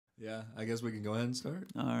Yeah, I guess we can go ahead and start.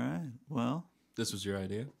 All right. Well, This was your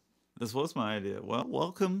idea. this was my idea. Well,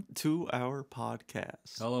 welcome to our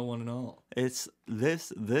podcast. Hello, one and all. This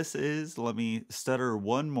is, let me stutter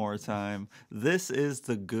one more time. This is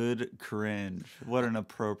the good cringe. What an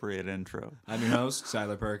appropriate intro. I'm your host,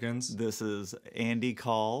 Tyler Perkins. This is Andy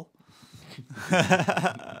Call.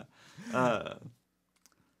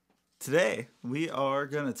 Today, we are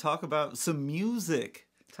going to talk about some music.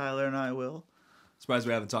 Tyler and I will. Surprised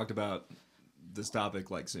we haven't talked about this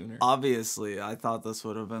topic like sooner. Obviously, I thought this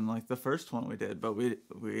would have been like the first one we did, but we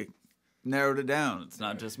narrowed it down. It's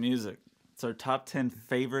not just music. It's our top 10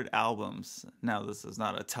 favorite albums. Now, this is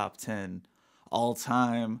not a top 10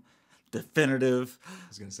 all-time definitive. I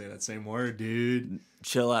was going to say that same word, dude.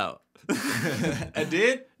 Chill out. I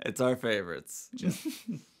did? It's our favorites.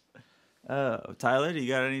 Tyler, do you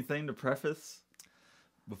got anything to preface?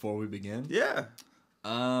 Before we begin? Yeah.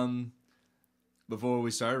 Before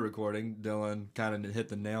we started recording, Dylan kind of hit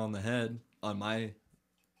the nail on the head on my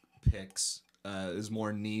picks. Is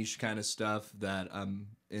more niche kind of stuff that I'm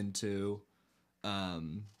into.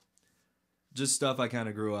 Just stuff I kind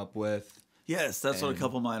of grew up with. Yes, that's what a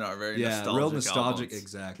couple of mine are. Very nostalgic. Real nostalgic, albums.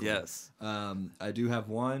 exactly. Yes. I do have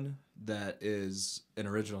one that is an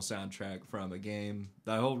original soundtrack from a game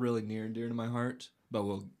that I hold really near and dear to my heart, but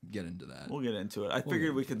we'll get into that. We'll get into it. I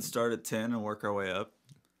figured we could start at 10 and work our way up.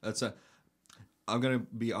 I'm going to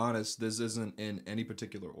be honest, this isn't in any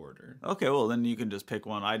particular order. Okay, well, then you can just pick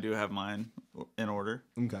one. I do have mine in order.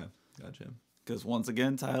 Okay, gotcha. Because once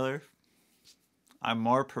again, Tyler, I'm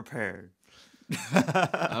more prepared.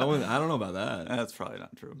 I don't know about that. That's probably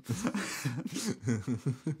not true.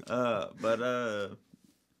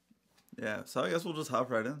 Yeah, so I guess we'll just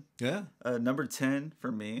hop right in. Yeah. Number 10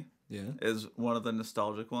 for me Yeah. is one of the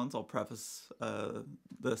nostalgic ones. I'll preface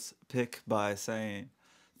this pick by saying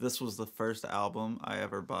this was the first album I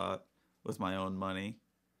ever bought with my own money.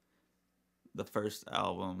 The first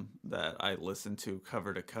album that I listened to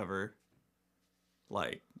cover to cover,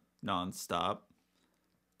 like nonstop.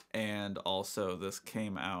 And also this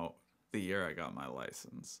came out the year I got my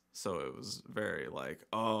license. So it was very like,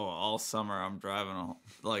 all summer I'm driving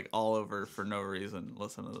like all over for no reason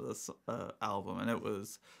listening to this album. And it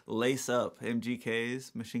was Lace Up,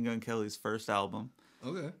 MGK's, Machine Gun Kelly's first album.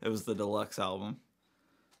 Okay. It was the deluxe album.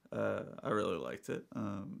 I really liked it.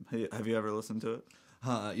 Have you ever listened to it?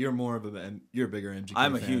 You're a bigger MGK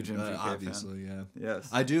I'm a fan. huge MGK obviously, fan. yeah. Yes.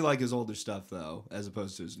 I do like his older stuff, though, as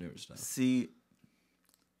opposed to his newer stuff. See,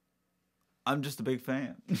 I'm just a big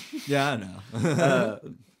fan. Yeah, I know.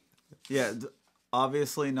 Yeah,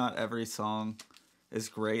 obviously not every song is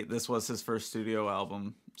great. This was his first studio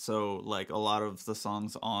album, so like a lot of the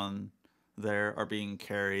songs on there are being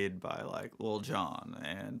carried by like Lil Jon,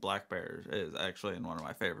 and Black Bear is actually in one of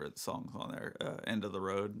my favorite songs on there, End of the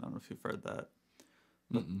Road. I don't know if you've heard that.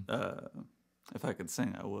 But, if I could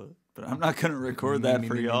sing, I would, but I'm not going to record that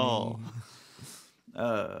for y'all.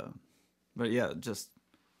 But yeah, just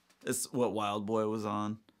it's what Wild Boy was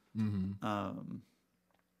on.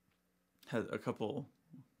 Had a couple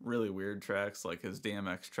really weird tracks, like his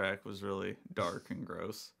DMX track was really dark and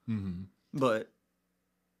gross. But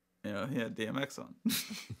you know, he had DMX on.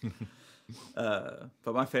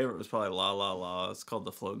 But my favorite was probably La La La. It's called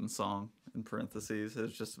The Floating Song, in parentheses.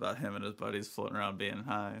 It's just about him and his buddies floating around being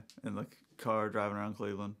high in the car driving around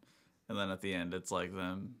Cleveland. And then at the end, it's like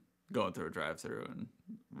them going through a drive-thru and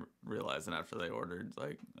realizing after they ordered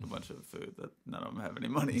like a bunch of food that none of them have any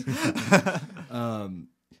money.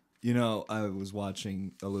 You know, I was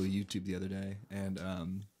watching a little YouTube the other day, and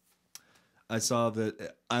I saw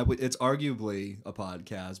that it's arguably a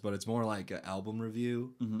podcast, but it's more like an album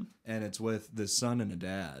review, and it's with the son and a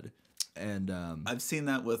dad. And I've seen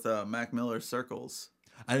that with Mac Miller's Circles.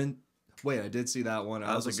 I did see that one.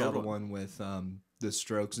 I also saw the one with the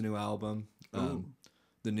Strokes' new album,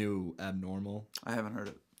 the new Abnormal. I haven't heard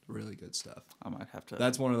it. Really good stuff. I might have to.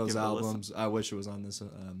 That's one of those albums. I wish it was on this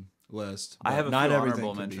list. I have a not few everything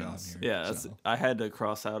honorable can mentions. be on here. Yeah, so. I had to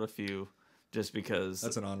cross out a few just because.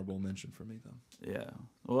 That's an honorable mention for me, though. Yeah.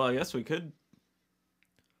 Well, I guess we could.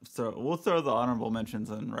 We'll throw the honorable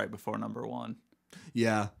mentions in right before number one.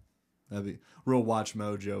 Yeah, that'd be real watch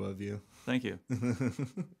mojo of you. Thank you.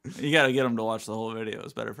 You got to get them to watch the whole video.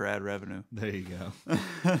 It's better for ad revenue. There you go.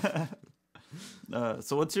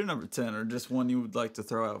 So what's your number 10, or just one you would like to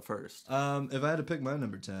throw out first? If I had to pick my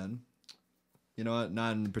number 10, you know what?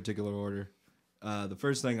 Not in particular order. The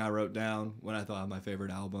first thing I wrote down when I thought of my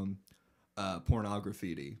favorite album,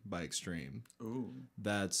 Pornography by Extreme. Ooh.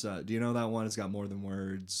 That's, do you know that one? It's got More Than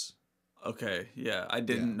Words. Okay, yeah. I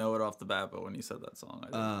didn't know it off the bat, but when you said that song,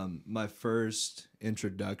 I did. My first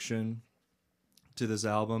introduction to this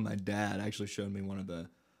album. My dad actually showed me one of the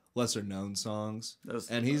lesser known songs,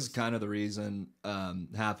 and he's kind of the reason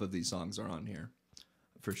half of these songs are on here,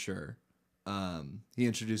 for sure. He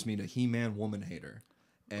introduced me to He-Man Woman Hater,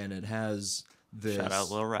 and it has this. Shout out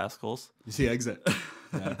Little Rascals. Yeah, exactly.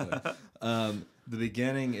 The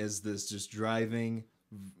beginning is this just driving,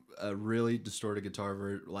 a really distorted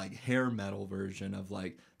guitar, like hair metal version of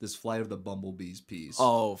like this Flight of the Bumblebees piece.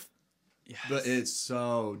 Oh, yes. But it's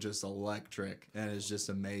so just electric, and it's just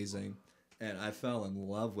amazing. And I fell in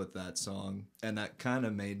love with that song, and that kind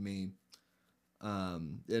of made me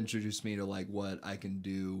introduce me to like what I can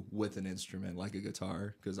do with an instrument like a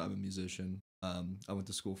guitar, because I'm a musician. I went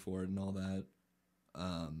to school for it and all that.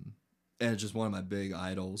 And it's just one of my big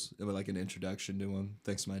idols. It was like an introduction to him,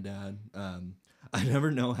 thanks to my dad. I never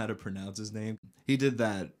know how to pronounce his name. He did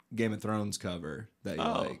that Game of Thrones cover that you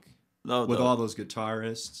like, with all those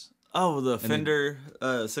guitarists. Oh, the Fender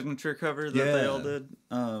signature cover that they all did.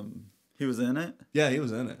 He was in it? Yeah, he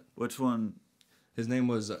was in it. Which one? His name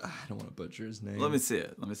was, I don't want to butcher his name. Let me see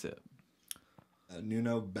it.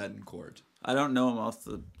 Nuno Betancourt. I don't know him off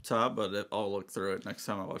the top, but I'll look through it next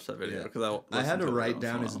time I watch that video. Because I had to write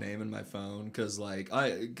down his name in my phone because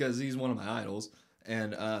he's one of my idols,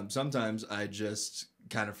 and sometimes I just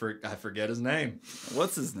kind of forget his name.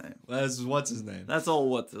 What's his name? What's his name? That's all.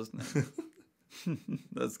 What's his name?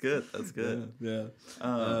 That's good. That's good. Yeah.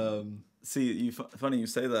 See, funny you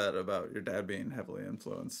say that about your dad being heavily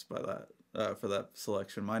influenced by that for that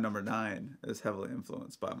selection. My number 9 is heavily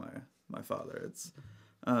influenced by my father. It's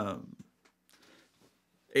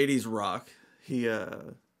 80s rock. He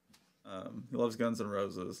loves Guns N'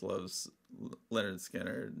 Roses, loves Leonard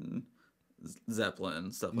Skinner and Zeppelin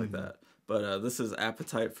and stuff like that. But this is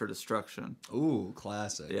Appetite for Destruction. Ooh,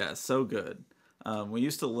 classic. Yeah, so good. We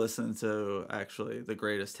used to listen to actually the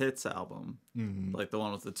Greatest Hits album, like the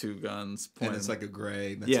one with the 2 guns. And it's like a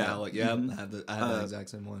gray metallic. Yeah, I have the exact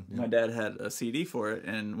same one. Yeah. My dad had a CD for it,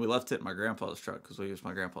 and we left it in my grandpa's truck because we used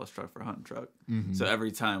my grandpa's truck for a hunting truck. So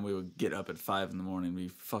every time we would get up at 5 in the morning, be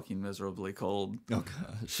fucking miserably cold,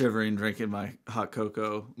 shivering, drinking my hot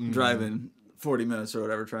cocoa, driving 40 minutes or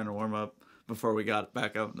whatever, trying to warm up before we got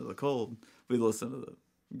back out into the cold. We'd listen to the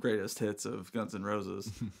greatest hits of Guns N' Roses,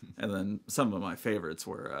 and then some of my favorites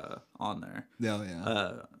were on there.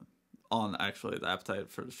 On actually the Appetite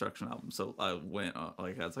for Destruction album. So I went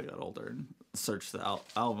as I got older and searched the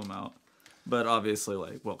album out. But obviously,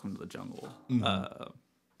 like Welcome to the Jungle,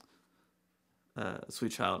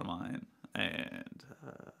 Sweet Child of Mine, and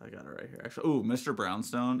I got it right here. Actually, Mr.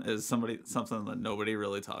 Brownstone is something that nobody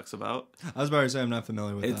really talks about. I was about to say I'm not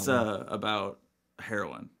familiar with. It's that one. About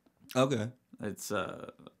heroin. Okay. It's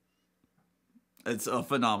a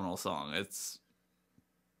phenomenal song. I'm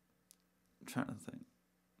trying to think.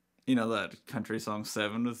 You know that country song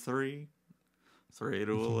 7 to 3? 3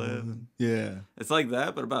 to 11. Yeah. It's like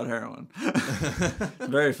that, but about heroin.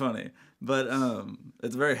 Very funny. But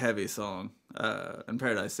it's a very heavy song. And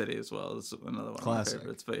Paradise City as well is another one of my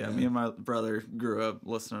favorites. But yeah, me and my brother grew up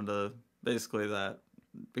listening to basically that,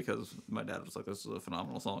 because my dad was like, this is a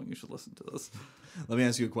phenomenal song, you should listen to this. Let me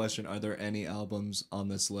ask you a question. Are there any albums on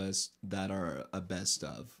this list that are a best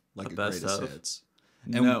of? Like a greatest hits?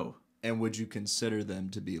 No. And would you consider them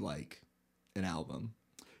to be like an album?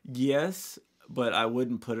 Yes, but I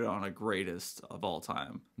wouldn't put it on a greatest of all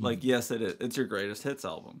time. Like, yes, it's your greatest hits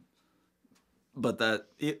album. But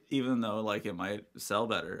even though like it might sell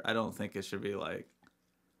better, I don't think it should be like,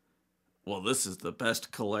 well, this is the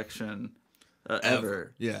best collection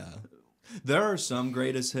ever. Yeah. There are some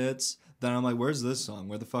greatest hits that I'm like, where's this song?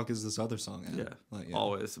 Where the fuck is this other song at? Yeah,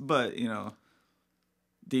 always. But,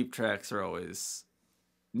 deep tracks are always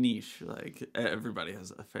niche. Like, everybody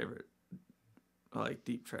has a favorite, like,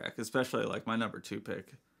 deep track. Especially, like, my number 2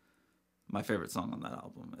 pick. My favorite song on that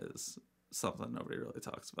album is something nobody really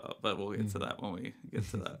talks about. But we'll get to that when we get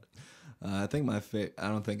to that. I think I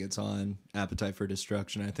don't think it's on Appetite for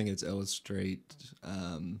Destruction. I think it's Illustrate.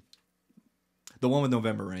 The one with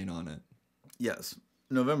November Rain on it. Yes.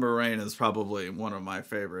 November Rain is probably one of my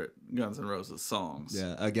favorite Guns N' Roses songs.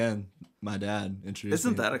 Yeah, again, my dad introduced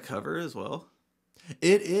Isn't that a cover as well?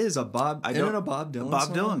 It is a Bob Dylan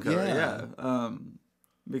Dylan cover, yeah.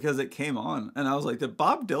 Because it came on, and I was like, did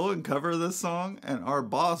Bob Dylan cover this song? And our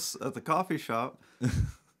boss at the coffee shop,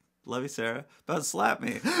 love you, Sarah, about slapped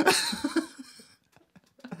me.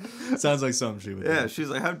 Sounds like something she would do. Yeah, she's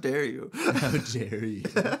like, how dare you? How dare you?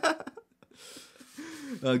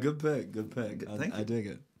 Good pick. I dig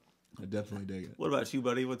it. I definitely dig it. What about you,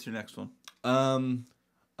 buddy? What's your next one? I'm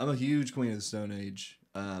a huge Queen of the Stone Age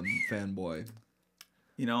fanboy.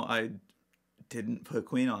 I didn't put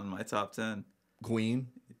Queen on my top 10. Queen?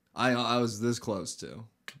 I was this close to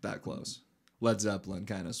that close. Led Zeppelin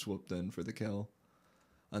kind of swooped in for the kill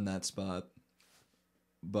on that spot.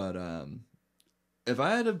 But if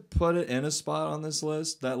I had to put it in a spot on this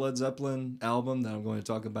list, that Led Zeppelin album that I'm going to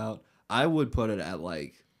talk about, I would put it at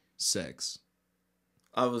like 6.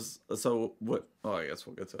 So what? Oh, I guess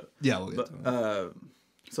we'll get to it. Yeah, we'll get to it.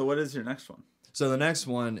 So what is your next one? So the next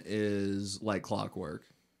one is Like Clockwork.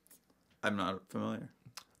 I'm not familiar.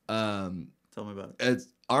 Tell me about it. It's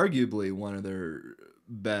arguably one of their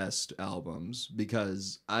best albums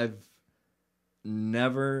because that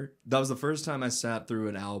was the first time I sat through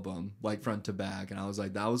an album like front to back, and I was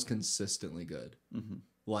like, that was consistently good. Mm-hmm.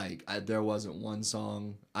 Like there wasn't one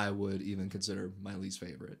song I would even consider my least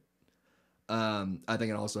favorite. I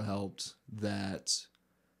think it also helped that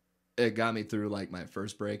it got me through like my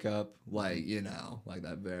first breakup, like like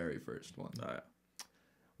that very first one,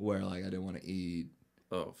 where like I didn't want to eat.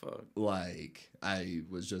 Oh fuck! Like I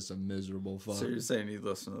was just a miserable fuck. So you're saying you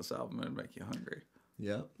listen to this album and make you hungry?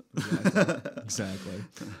 Yep. Exactly. Exactly.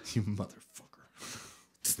 You motherfucker.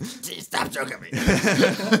 Stop joking me.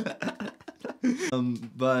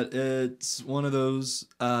 But it's one of those,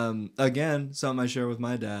 again, something I share with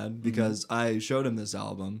my dad because I showed him this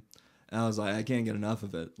album and I was like, I can't get enough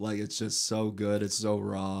of it. Like, it's just so good. It's so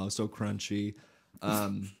raw, so crunchy.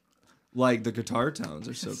 Like, the guitar tones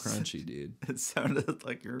are so crunchy, dude. It sounded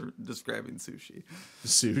like you're describing sushi.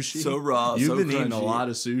 Sushi? So raw, You've so been crunchy. eating a lot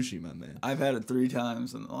of sushi, my man. I've had it 3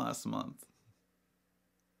 times in the last month.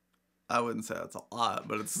 I wouldn't say that's a lot,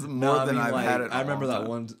 but it's more than I've had it in a I remember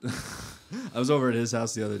long that time. one. I was over at his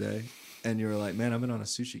house the other day, and you were like, man, I've been on a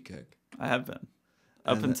sushi kick. I have been.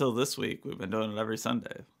 Up until this week, we've been doing it every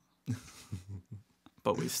Sunday.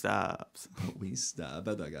 But we stopped. I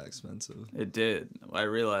bet that got expensive. It did. I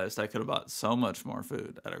realized I could have bought so much more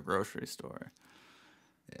food at a grocery store.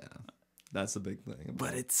 Yeah. That's the big thing.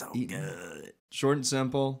 But it's so eating. good. Short and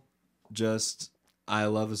simple. Just, I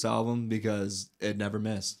love this album because it never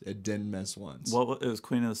missed. It didn't miss once. It was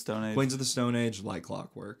Queen of the Stone Age? Queens of the Stone Age, Like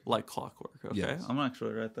Clockwork. Like Clockwork. Okay. Yes. I'm going to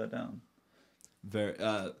actually write that down. Very,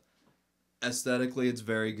 aesthetically, it's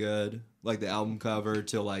very good. Like the album cover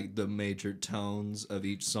to like the major tones of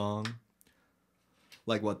each song.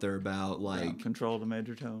 Like what they're about. Like control the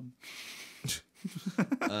major tone.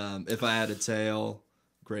 If I Had a Tail,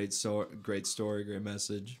 great story, great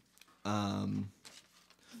message.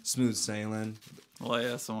 Smooth Sailing. Lay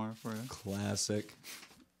SMR for you. Classic.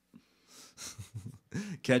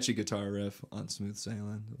 Catchy guitar riff on Smooth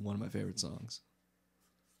Sailing. One of my favorite songs.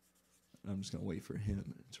 I'm just going to wait for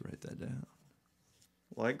him to write that down.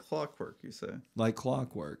 Like Clockwork, you say? Like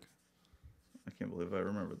Clockwork. I can't believe I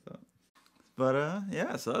remembered that. But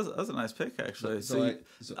yeah, so that was a nice pick actually.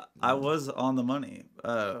 I was on the money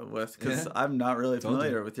because I'm not really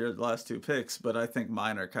familiar with your last 2 picks, but I think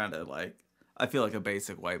mine are kind of like, I feel like a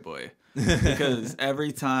basic white boy because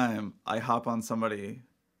every time I hop on somebody,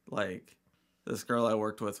 like this girl I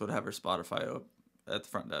worked with would have her Spotify up at the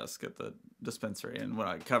front desk at the dispensary, and when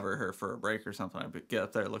I'd cover her for a break or something, I'd get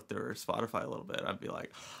up there, look through her Spotify a little bit. I'd be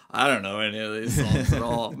like, I don't know any of these songs at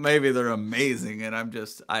all. Maybe they're amazing, and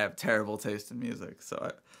I have terrible taste in music,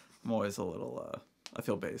 so I'm always a little I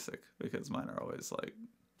feel basic because mine are always like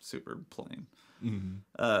super plain.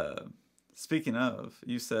 Mm-hmm. Speaking of,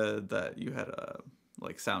 you said that you had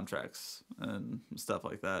like soundtracks and stuff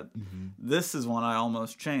like that. Mm-hmm. This is one I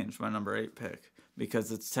almost changed my number 8 pick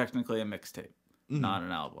because it's technically a mixtape. Not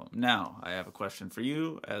an album. Now, I have a question for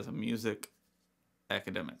you as a music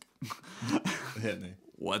academic. Hit me.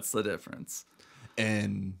 What's the difference?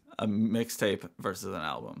 And a mixtape versus an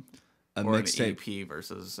album? Or an EP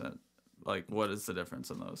versus... like, what is the difference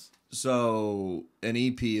in those? So, an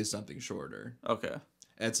EP is something shorter. Okay.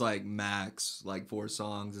 It's like max, like 4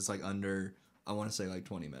 songs. It's like under, I want to say like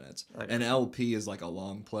 20 minutes. An LP is like a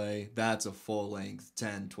long play. That's a full-length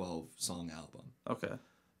 10, 12 song album. Okay.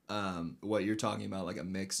 What you're talking about, like a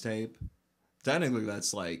mixtape, technically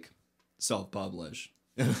that's like self-published.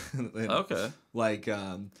 Okay. Like,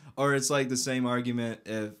 or it's like the same argument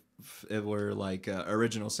if it were like a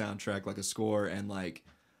original soundtrack, like a score, and like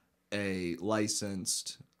a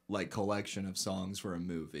licensed like collection of songs for a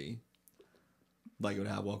movie. Like it would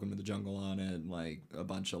have "Welcome to the Jungle" on it, and like a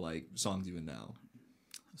bunch of like songs you would know.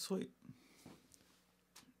 Sweet.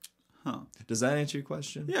 Huh. Does that answer your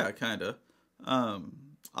question? Yeah, kind of.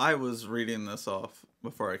 I was reading this off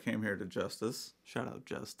before I came here to Justice. Shout out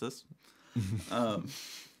Justice.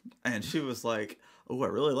 And she was like, oh, I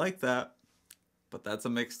really like that, but that's a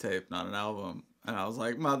mixtape, not an album. And I was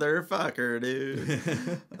like, motherfucker,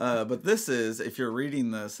 dude. But this is, if you're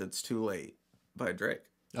reading this, It's Too Late by Drake.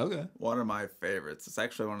 Okay. One of my favorites. It's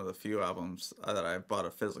actually one of the few albums that I bought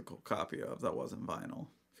a physical copy of that wasn't vinyl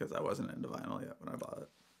because I wasn't into vinyl yet when I bought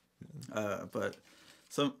it. But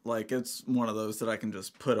some like it's one of those that I can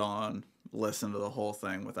just put on, listen to the whole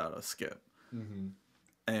thing without a skip. Mm-hmm.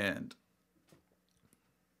 And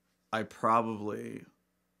I probably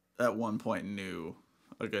at one point knew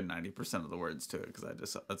a good 90% of the words to it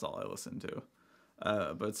because that's all I listened to.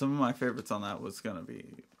 But some of my favorites on that was gonna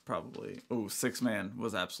be probably Six Man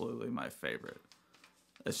was absolutely my favorite.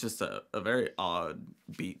 It's just a very odd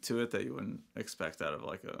beat to it that you wouldn't expect out of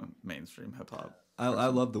like a mainstream hip hop. I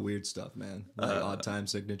love the weird stuff, man. Like odd time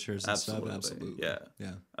signatures and stuff. Absolutely.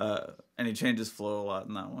 Yeah. And he changes flow a lot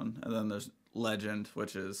in that one. And then there's Legend,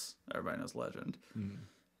 which is everybody knows Legend.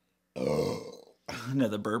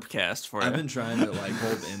 Another burp cast for you. I've been trying to like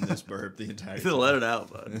hold in this burp the entire time. Let it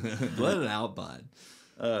out, bud. Let it out,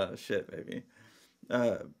 bud. Shit, baby.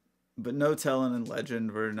 But No Telling and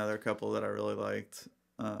Legend were another couple that I really liked.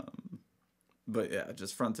 But yeah,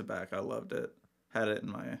 just front to back, I loved it. Had it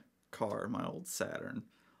in my car, my old Saturn,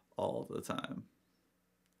 all the time.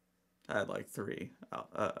 I had like 3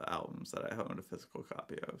 albums that I owned a physical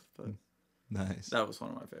copy of. But nice. That was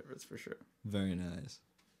one of my favorites for sure. Very nice.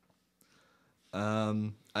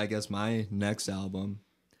 I guess my next album,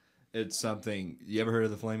 it's something. You ever heard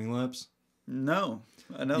of the Flaming Lips? No.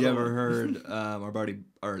 You ever heard our buddy?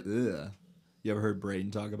 You ever heard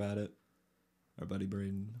Braden talk about it? Our buddy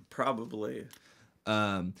Braden. Probably.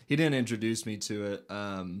 He didn't introduce me to it.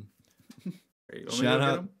 Shout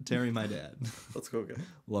out Terry, my dad. Let's go get him.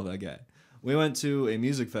 Love that guy. We went to a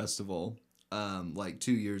music festival like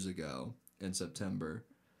 2 years ago in September.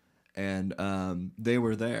 And they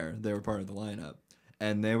were there. They were part of the lineup.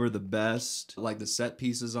 And they were the best. Like, the set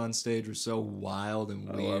pieces on stage were so wild and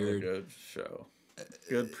weird. I love a good show.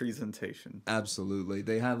 Good presentation. Absolutely.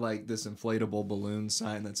 They had, like, this inflatable balloon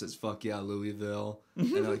sign that says, "Fuck yeah, Louisville."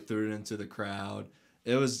 And they, like, threw it into the crowd.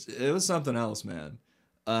 It was something else, man.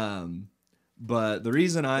 But the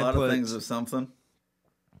reason I put... A lot of things are something.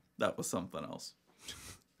 That was something else.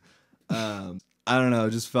 I don't know.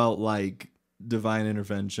 It just felt like divine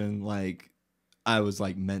intervention. Like I was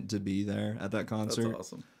like meant to be there at that concert.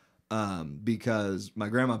 That's awesome. Because my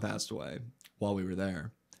grandma passed away while we were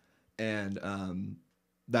there, and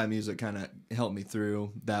that music kind of helped me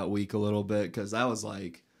through that week a little bit, because that was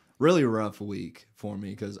like really rough week for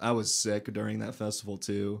me because I was sick during that festival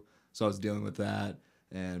too, so I was dealing with that,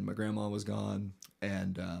 and my grandma was gone,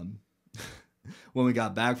 and when we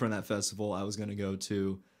got back from that festival, I was going to go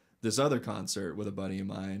to this other concert with a buddy of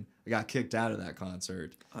mine. I got kicked out of that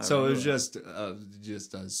concert. So it was just a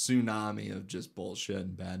tsunami of just bullshit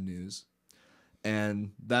and bad news.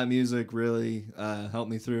 And that music really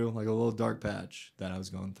helped me through like a little dark patch that I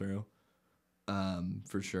was going through,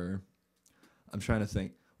 for sure. I'm trying to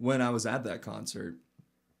think. When I was at that concert,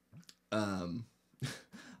 I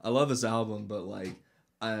love this album, but like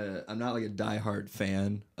I'm not like a diehard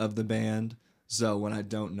fan of the band. So when I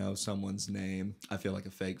don't know someone's name, I feel like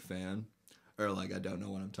a fake fan, or like I don't know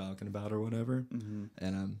what I'm talking about or whatever. Mm-hmm.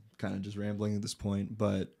 And I'm kind of just rambling at this point.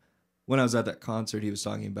 But when I was at that concert, he was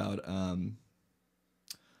talking about,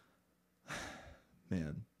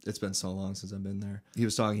 man, it's been so long since I've been there. He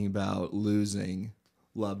was talking about losing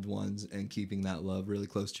loved ones and keeping that love really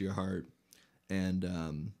close to your heart.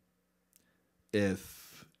 And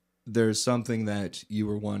if there's something that you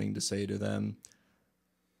were wanting to say to them,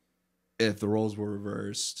 if the roles were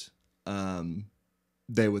reversed,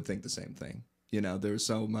 they would think the same thing. You know, there was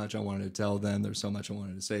so much I wanted to tell them. There was so much I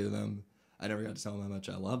wanted to say to them. I never got to tell them how much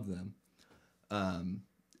I loved them.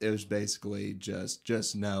 It was basically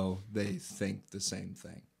just know they think the same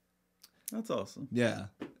thing. That's awesome. Yeah.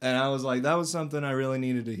 And I was like, that was something I really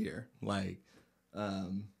needed to hear. Like,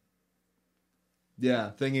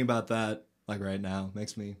 yeah, thinking about that, like right now,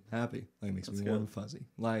 makes me happy. Like, makes me warm and fuzzy.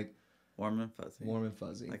 Like, warm and fuzzy. Warm and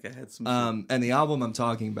fuzzy. Like I had some. And the album I'm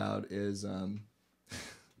talking about is,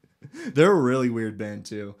 they're a really weird band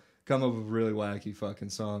too. Come up with really wacky fucking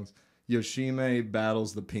songs. Yoshime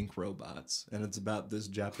battles the pink robots, and it's about this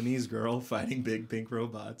Japanese girl fighting big pink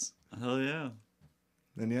robots. Hell yeah.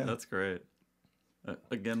 And yeah, that's great.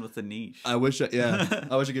 Again with the niche. I wish I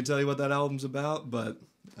could tell you what that album's about, but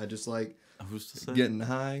I just like getting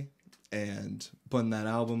high and putting that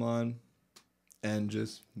album on and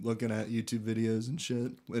just looking at YouTube videos and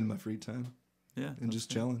shit in my free time. Yeah. And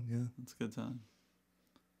just chilling. Yeah. That's a good time.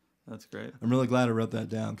 That's great. I'm really glad I wrote that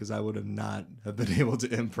down because I would have not have been able to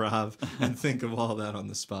improv and think of all that on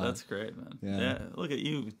the spot. That's great, man. Yeah. Look at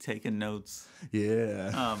you taking notes.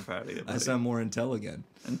 Yeah. Oh, I'm proud of you, buddy. I sound more intelligent.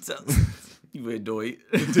 You a doy.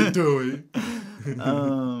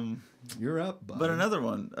 You're up, buddy. But another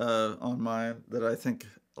one on mine that I think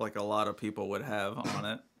like a lot of people would have on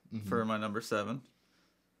it for my number 7.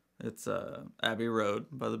 It's Abbey Road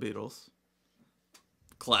by the Beatles.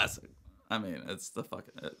 Classic. I mean, it's the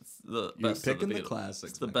best of the Beatles.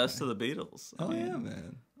 Classics. It's the best of the Beatles. Oh, yeah,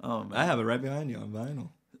 man. Oh, man. I have it right behind you on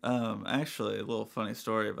vinyl. Actually, a little funny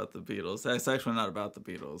story about the Beatles. It's actually not about the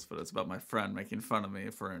Beatles, but it's about my friend making fun of me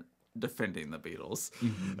for defending the Beatles.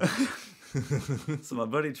 So my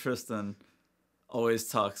buddy Tristan always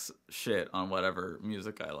talks shit on whatever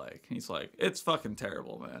music I like. He's like, it's fucking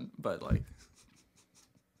terrible, man. But like,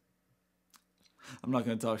 I'm not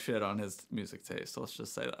going to talk shit on his music taste. So let's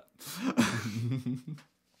just say that.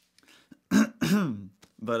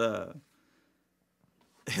 But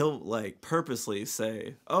he'll like purposely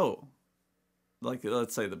say, oh, like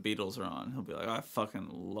let's say the Beatles are on. He'll be like, I fucking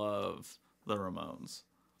love the Ramones.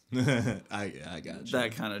 I got you.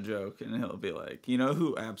 That kind of joke, and he'll be like, you know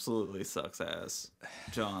who absolutely sucks ass?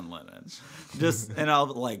 John Lennon. And I'll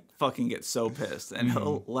like fucking get so pissed, and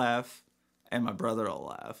he'll laugh, and my brother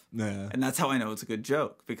will laugh, and that's how I know it's a good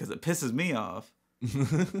joke because it pisses me off,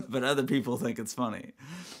 but other people think it's funny.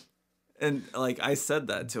 And like I said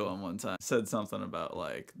that to him one time, said something about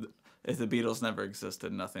like if the Beatles never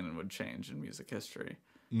existed, nothing would change in music history,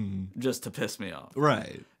 just to piss me off,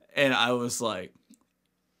 right? And I was like,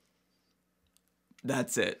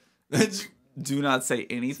 that's it. Do not say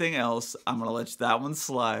anything else. I'm going to let that one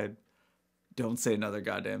slide. Don't say another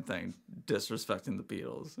goddamn thing disrespecting the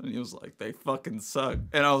Beatles. And he was like, they fucking suck.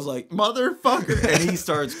 And I was like, motherfucker. And he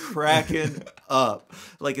starts cracking up.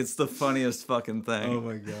 Like it's the funniest fucking thing. Oh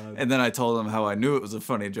my God. And then I told him how I knew it was a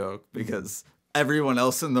funny joke because everyone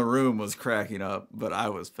else in the room was cracking up, but I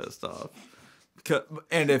was pissed off.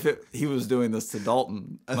 And if he was doing this to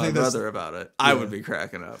Dalton, my brother, about it, I would be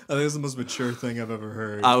cracking up. I think it's the most mature thing I've ever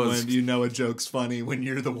heard. When you know a joke's funny when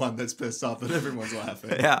you're the one that's pissed off that everyone's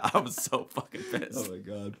laughing. Yeah, I was so fucking pissed. Oh my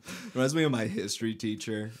God. Reminds me of my history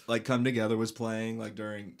teacher. Like Come Together was playing like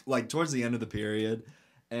during like towards the end of the period,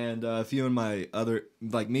 and a few of my other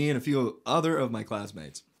like me and a few other of my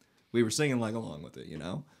classmates, we were singing like along with it, you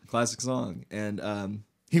know, classic song. And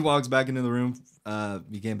he walks back into the room.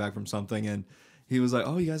 He came back from something and. He was like,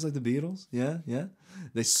 "Oh, you guys like the Beatles? Yeah, yeah.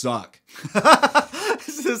 They suck."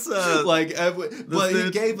 Is this but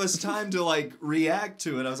he gave us time to like react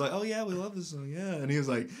to it. I was like, "Oh yeah, we love this song, yeah." And he was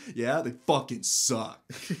like, "Yeah, they fucking suck."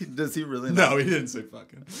 Does he really? No, he didn't say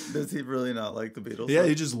fucking. Does he really not like the Beatles? Yeah,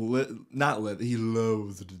 he just he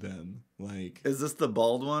loathed them. Like, is this the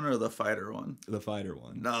bald one or the fighter one? The fighter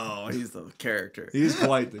one. No, he's the character. He's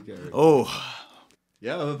quite the character. Oh.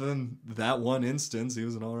 Yeah, other than that one instance, he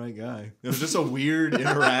was an all right guy. It was just a weird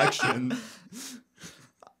interaction.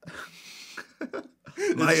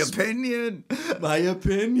 My opinion.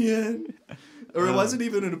 Or it wasn't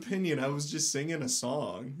even an opinion. I was just singing a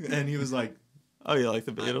song. And he was like, oh, you like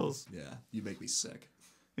the Beatles? Yeah, you make me sick.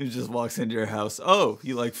 He just walks into your house. Oh,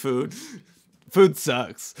 you like food? Food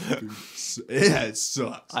sucks. Yeah, it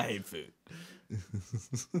sucks. I hate food.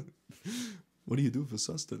 What do you do for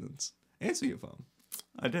sustenance? Answer your phone.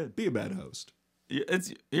 I did. Be a bad host.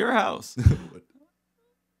 It's your house.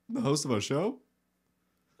 The host of our show?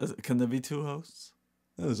 Can there be 2 hosts?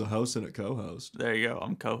 There's a host and a co-host. There you go.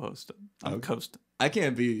 I'm co-hosting. I'm coasting. I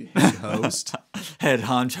can't be head host. Head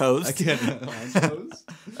honch host. I can't be honch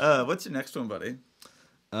host. What's your next one, buddy?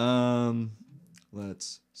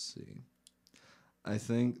 Let's see. I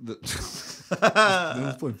think that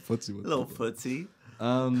let's play footsie with little footsie.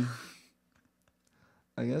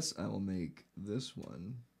 I guess I will make this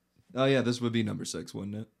one. Oh yeah, this would be number 6,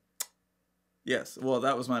 wouldn't it? Yes. Well,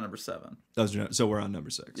 that was my number 7. That was so we're on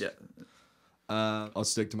number 6. Yeah. I'll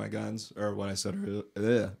stick to my guns or what I said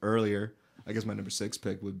earlier. I guess my number 6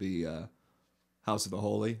 pick would be House of the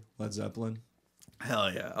Holy, Led Zeppelin.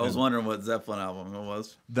 Hell yeah! I was wondering what Zeppelin album it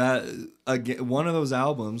was. That again, one of those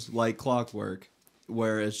albums like Clockwork,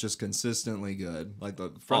 where it's just consistently good, like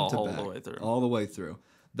the front to back, all the way through.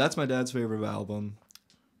 That's my dad's favorite album.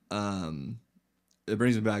 It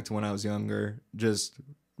brings me back to when I was younger. Just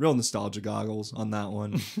real nostalgia goggles on that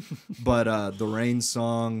one. But the Rain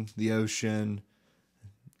song, the ocean,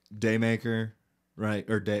 Daymaker, right?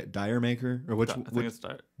 Or Diremaker? Or which? I think it's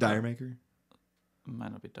Diremaker? It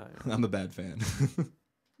might not be Dire. I'm a bad fan.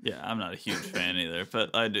 Yeah, I'm not a huge fan either,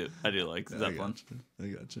 but I do like Zeppelin. I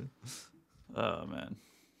got you. Oh man,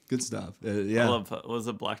 Good stuff. Yeah. I love, was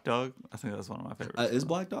it Black Dog? I think that's one of my favorites. Is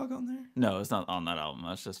Black Dog on there? No, it's not on that album.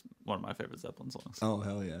 That's just one of my favorite Zeppelin songs. Oh,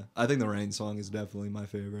 hell yeah. I think the Rain song is definitely my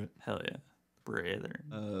favorite. Hell yeah. Brother.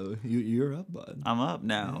 You're up, bud. I'm up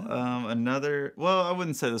now. Yeah. Well, I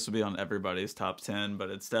wouldn't say this would be on everybody's top 10, but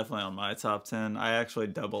it's definitely on my top 10. I actually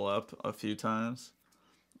double up a few times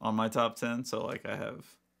on my top 10, so like I have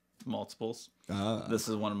multiples. This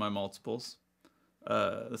is one of my multiples.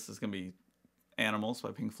 This is going to be Animals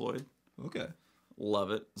by Pink Floyd. Okay. Love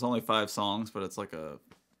it. It's only 5 songs, but it's like a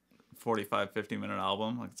 50 minute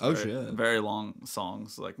album. Like it's very long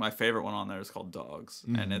songs. Like my favorite one on there is called Dogs,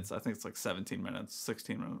 and I think it's like 17 minutes,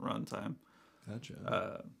 16-minute runtime.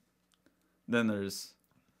 Gotcha. Then there's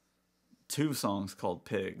 2 songs called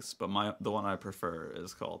Pigs, but the one I prefer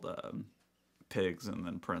is called Pigs, and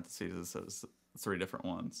then parentheses it says 3 different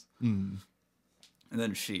ones. And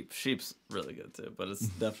then Sheep's really good too, but it's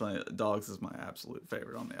definitely Dogs is my absolute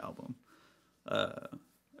favorite on the album.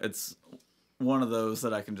 It's one of those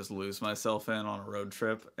that I can just lose myself in on a road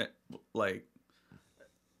trip, like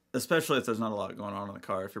especially if there's not a lot going on in the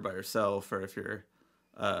car. If you're by yourself or if you're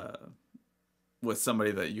with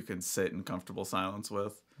somebody that you can sit in comfortable silence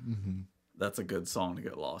with, that's a good song to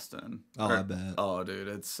get lost in. I bet. Oh, dude,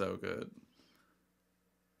 it's so good.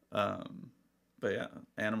 But yeah,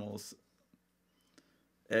 Animals.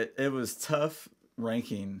 It was tough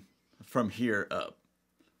ranking from here up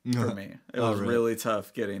for me. It was really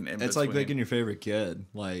tough getting in It's between. like picking your favorite kid.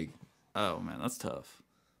 Like, oh man, that's tough.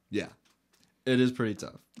 Yeah, it is pretty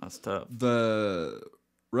tough. That's tough. The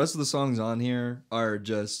rest of the songs on here are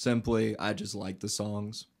just simply I just like the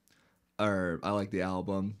songs, or I like the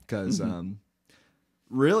album because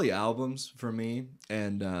really albums for me.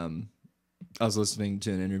 And I was listening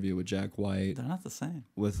to an interview with Jack White. They're not the same.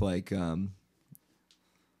 With like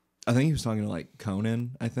I think he was talking to like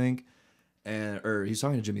Conan, I think, or he's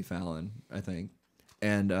talking to Jimmy Fallon, I think,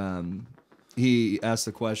 and he asked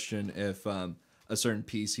the question if a certain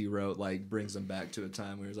piece he wrote like brings him back to a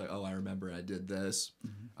time where he was like, oh, I remember I did this,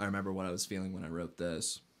 I remember what I was feeling when I wrote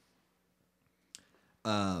this.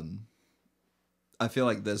 I feel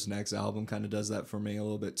like this next album kind of does that for me a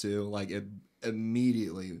little bit too. Like it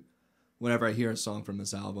immediately, whenever I hear a song from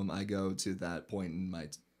this album, I go to that point in my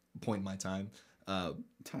time.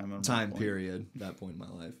 Time period, that point in my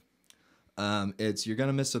life. It's You're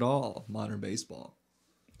Gonna Miss It All, Modern Baseball.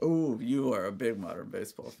 Oh, you are a big Modern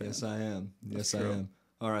Baseball fan. Yes, I am. That's I am.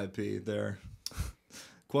 R.I.P. They're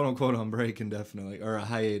quote unquote on break indefinitely, or a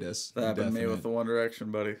hiatus. That happened to me with the One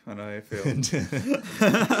Direction, buddy. I know how you feel.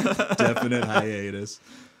 Definite hiatus.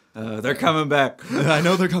 They're coming back. I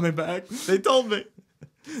know they're coming back. They told me.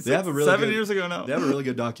 They have a really 7 years ago now. They have a really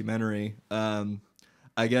good documentary.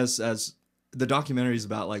 I guess as the documentary is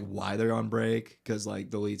about like why they're on break, because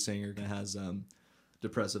like the lead singer has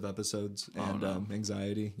depressive episodes and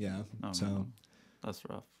anxiety. Yeah, that's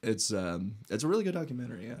rough. It's a really good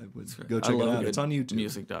documentary. Yeah, I would go check it out. It's on YouTube.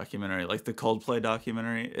 Music documentary, like the Coldplay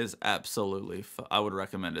documentary, is absolutely. I would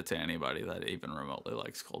recommend it to anybody that even remotely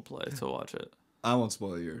likes Coldplay to watch it. I won't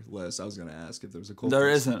spoil your list. I was gonna ask if there was a Coldplay. There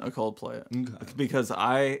isn't a Coldplay, okay. Because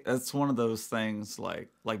it's one of those things like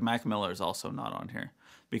Mac Miller is also not on here.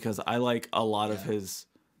 Because I like a lot of his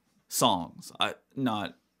songs.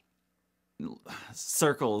 Not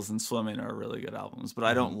Circles and Swimming are really good albums, but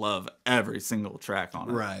I don't love every single track on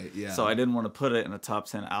it. Right, yeah. So I didn't want to put it in a top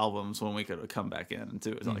 10 albums when we could come back in and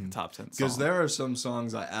do it like a top 10 song. Because there are some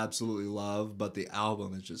songs I absolutely love, but the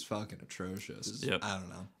album is just fucking atrocious. Yep. I don't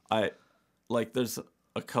know. There's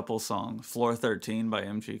a couple songs. Floor 13 by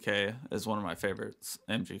MGK is one of my favorite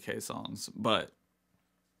MGK songs, but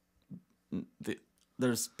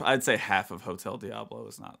I'd say half of Hotel Diablo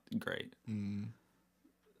is not great.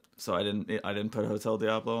 So I didn't put Hotel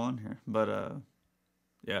Diablo on here, but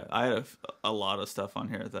yeah, I had a lot of stuff on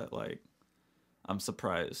here that like I'm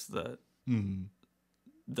surprised that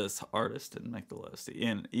this artist didn't make the list,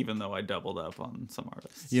 even though I doubled up on some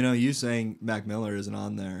artists. You know, you saying Mac Miller isn't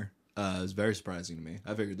on there is very surprising to me.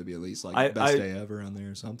 I figured there'd be at least like Best Day Ever on there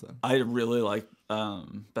or something. I really like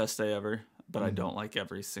Best Day Ever, but I don't like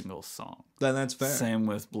every single song. Then that's fair. Same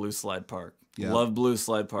with Blue Slide Park. Yep. Love Blue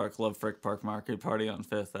Slide Park. Love Frick Park Market Party on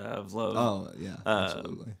Fifth Ave. Love. Oh yeah,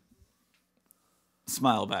 absolutely.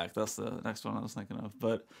 Smile Back. That's the next one I was thinking of.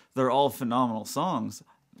 But they're all phenomenal songs.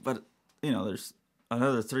 But you know, there's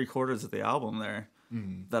another 3/4 of the album there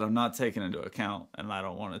that I'm not taking into account, and I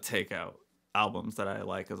don't want to take out albums that I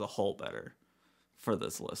like as a whole better for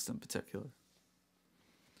this list in particular.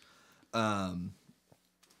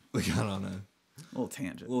 We got on a little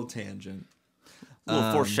tangent. A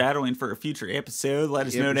little foreshadowing for a future episode. Let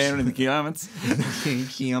us know down in the comments.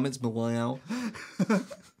 Comments below.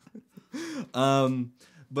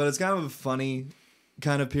 But it's kind of a funny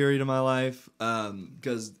kind of period of my life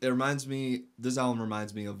because this album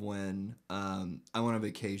reminds me of when I went on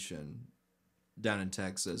vacation down in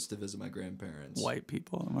Texas to visit my grandparents. White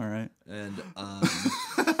people, am I right? And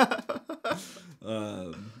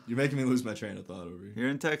you're making me lose my train of thought over here. You're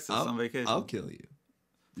in Texas on vacation. I'll kill you.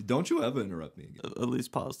 Don't you ever interrupt me again. At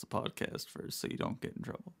least pause the podcast first so you don't get in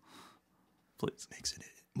trouble. Please. Makes it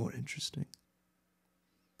more interesting.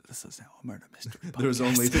 This is now a murder mystery podcast. There's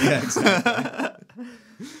only yeah, exactly.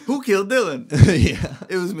 Who killed Dylan? Yeah.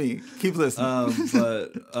 It was me. Keep listening.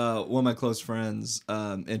 But one of my close friends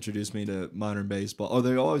introduced me to modern baseball. Oh,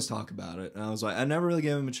 they always talk about it. And I was like, I never really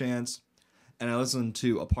gave him a chance. And I listened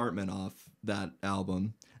to Apartment off that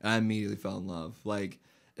album. And I immediately fell in love. Like,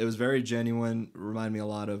 it was very genuine. Reminded me a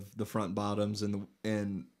lot of the Front Bottoms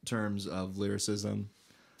in terms of lyricism.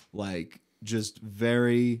 Like, just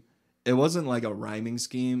very... It wasn't like a rhyming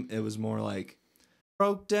scheme. It was more like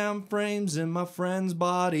broke down frames in my friends'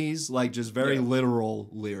 bodies, like just very literal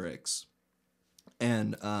lyrics.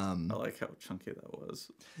 And I like how chunky that was.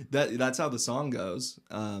 That's how the song goes.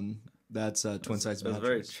 That's Twin Sides Mattress. It's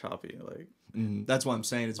very choppy, like. That's what I'm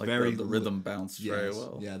saying. It's like very the rhythm bounced very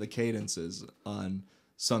well. Yeah, the cadences on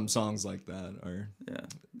some songs like that are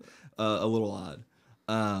a little odd.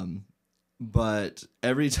 But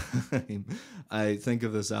every time I think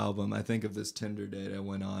of this album, I think of this Tinder date I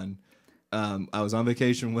went on. I was on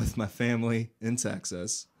vacation with my family in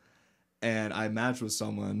Texas, and I matched with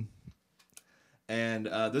someone. And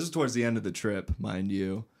this is towards the end of the trip, mind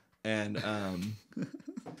you. And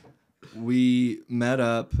we met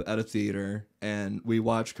up at a theater, and we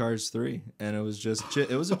watched Cars 3. And it was just it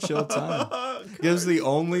was a chill time. It was the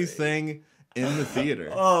only thing in the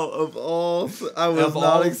theater. Oh, of all... I was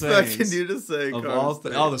not expecting you to say Cars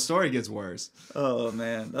 3. Oh, the story gets worse. Oh,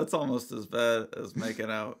 man. That's almost as bad as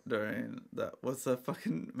making out during that... What's that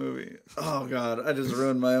fucking movie? Oh, God. I just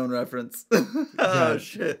ruined my own reference. Oh,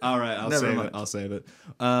 shit. All right. I'll save it.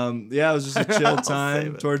 Yeah, it was just a chill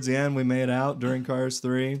time. Towards the end, we made out during Cars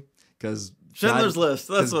 3. Because... Schindler's List.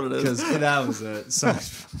 That's what it is. Because that was it. So,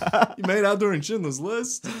 you made out during Schindler's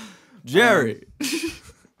List? Jerry.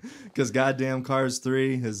 Because goddamn Cars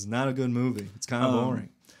 3 is not a good movie. It's kind of boring.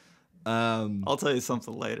 I'll tell you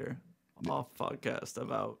something later off podcast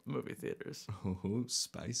about movie theaters. Oh,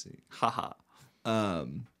 spicy. Haha.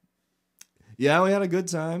 Yeah, we had a good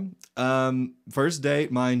time. First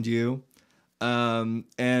date, mind you. And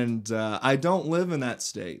I don't live in that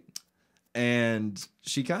state. And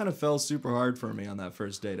she kind of fell super hard for me on that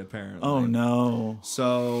first date, apparently. Oh, no.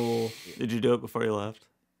 So... Did you do it before you left?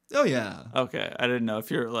 Oh, yeah. Okay. I didn't know if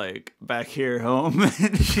you're, like, back here home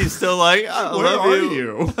and she's still like, Where are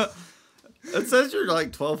you? It says you're,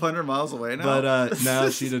 like, 1,200 miles away now. But, no,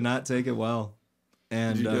 she did not take it well.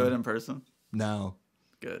 And did you do it in person? No.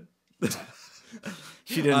 Good.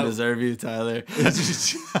 She didn't deserve you, Tyler.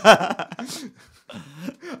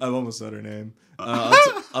 I've almost said her name.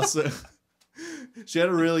 I'll say... She had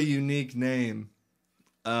a really unique name.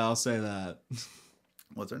 I'll say that.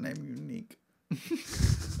 What's her name? Unique.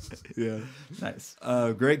 Yeah. Nice.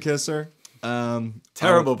 Great kisser.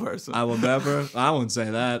 Terrible person. I won't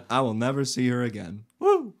say that. I will never see her again.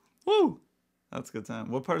 Woo. Woo. That's a good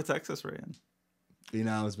time. What part of Texas were you in? You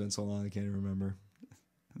know, it's been so long I can't even remember.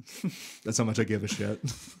 That's how much I give a shit.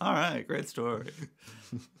 All right. Great story.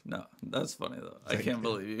 No, that's funny, though. I can't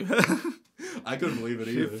believe you. I couldn't believe it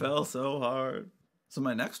either. She fell so hard. So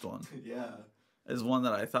my next one is one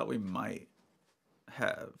that I thought we might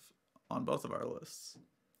have on both of our lists.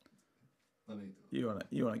 You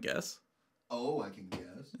wanna guess? Oh, I can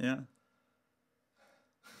guess. Yeah.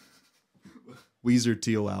 Weezer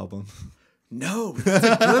Teal album. No, that's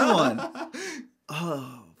a good one.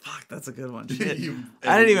 Oh, fuck, that's a good one. Shit.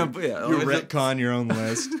 I didn't even... Yeah, you retcon your own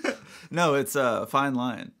list. No, it's a Fine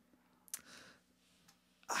Line.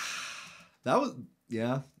 That was...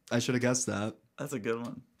 Yeah, I should have guessed that. That's a good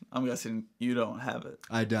one. I'm guessing you don't have it.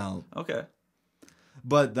 I don't. Okay.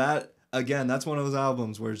 But that... Again, that's one of those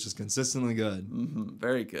albums where it's just consistently good. Mm-hmm.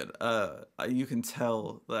 Very good. You can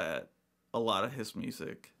tell that a lot of his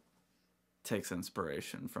music takes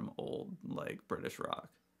inspiration from old, like, British rock.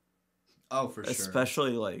 Oh, for sure.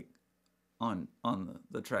 Especially, like, on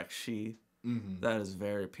the track She. Mm-hmm. That is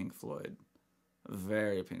very Pink Floyd.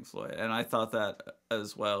 Very Pink Floyd. And I thought that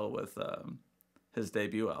as well with his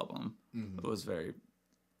debut album. Mm-hmm. It was very...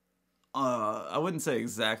 I wouldn't say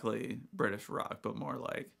exactly British rock, but more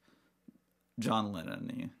like John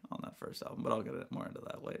Lennon-y on that first album, but I'll get more into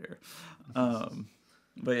that later.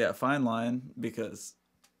 But yeah, Fine Line, because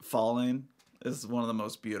Falling is one of the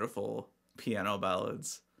most beautiful piano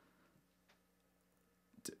ballads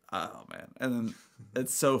Oh man, and then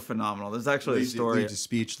it's so phenomenal. There's actually a story. Leaves you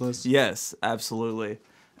speechless. Yes, absolutely.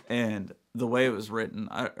 And the way it was written,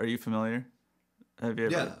 are you familiar? Have you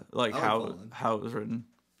ever like how it was written?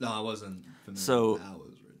 No, I wasn't familiar so with how it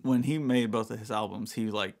was written. When he made both of his albums, he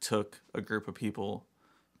like took a group of people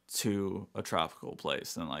to a tropical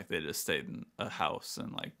place and like they just stayed in a house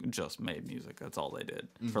and like just made music. That's all they did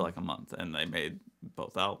for like a month, and they made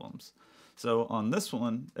both albums. So on this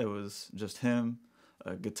one, it was just him,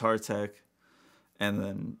 a guitar tech, and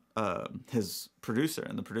then his producer,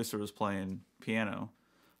 and the producer was playing piano,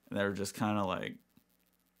 and they were just kind of like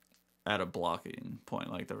at a blocking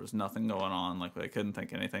point. Like there was nothing going on. Like they couldn't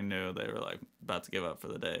think anything new. They were like about to give up for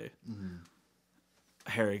the day.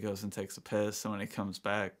 Harry goes and takes a piss, and when he comes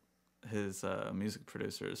back, his music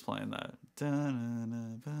producer is playing that.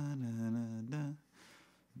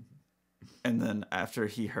 And then after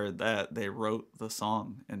he heard that, they wrote the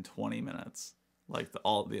song in 20 minutes, like the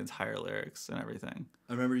entire lyrics and everything.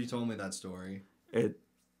 I remember you told me that story.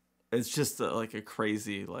 It's just like a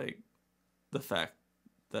crazy, like the fact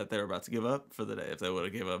that they were about to give up for the day. If they would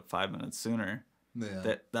have given up 5 minutes sooner,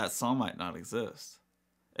 that song might not exist.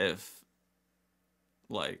 If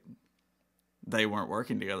like they weren't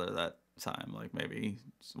working together that time, like maybe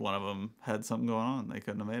one of them had something going on, they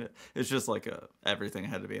couldn't have made it. It's just like everything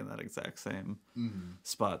had to be in that exact same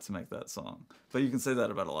spot to make that song. But you can say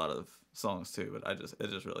that about a lot of songs too, but it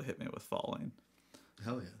just really hit me with Falling.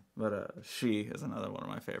 Hell yeah. But She is another one of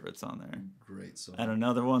my favorites on there. Great song. And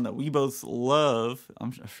another one that we both love,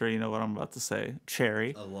 I'm sure you know what I'm about to say,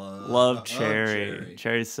 Cherry. I love Cherry.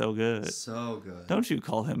 Cherry's so good. So good. Don't you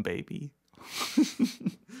call him baby.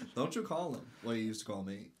 Don't you call him what he used to call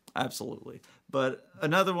me. Absolutely. But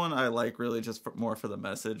another one I like really just more for the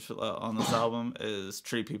message on this album is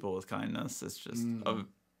Treat People with Kindness. It's just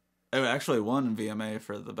it actually won VMA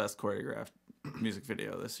for the best choreographed music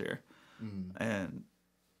video this year. And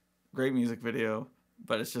great music video,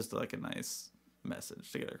 but it's just like a nice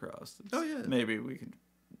message to get across. Maybe we can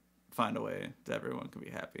find a way that everyone can be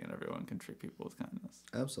happy and everyone can treat people with kindness.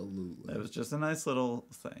 Absolutely. It was just a nice little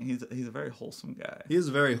thing. He's a very wholesome guy. He is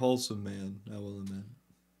a very wholesome man, I will admit.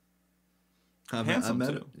 Handsome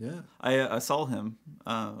too. Yeah. I saw him.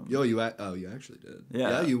 You actually did.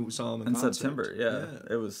 Yeah. You saw him in concert. September.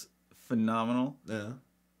 Yeah. It was phenomenal.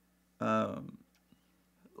 Yeah.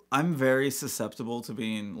 I'm very susceptible to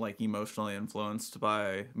being like emotionally influenced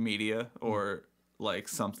by media or like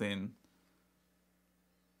something.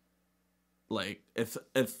 Like if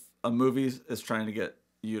a movie is trying to get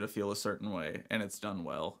you to feel a certain way and it's done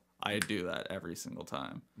well, I do that every single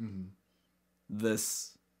time.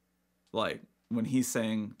 This, like when he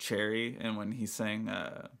sang Cherry and when he sang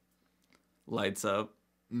Lights Up,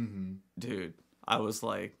 dude, I was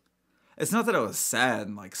like, it's not that I was sad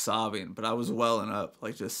and like sobbing, but I was welling up,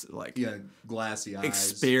 like just like glassy eyes,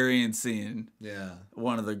 experiencing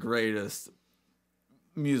one of the greatest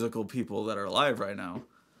musical people that are alive right now,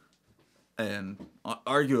 and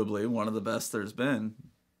arguably one of the best there's been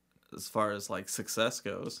as far as like success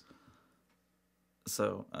goes.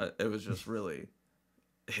 So it was just really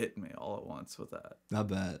hitting me all at once with that. I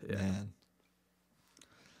bet,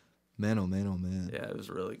 man, oh man, oh man. Yeah, it was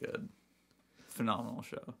really good, phenomenal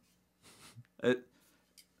show.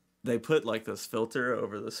 They put like this filter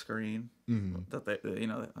over the screen that they,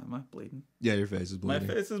 am I bleeding? Yeah, your face is bleeding.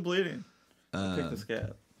 My face is bleeding. Pick the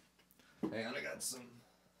scab. Hang on, I got some.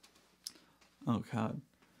 Oh God.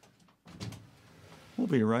 We'll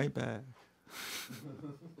be right back.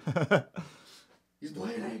 He's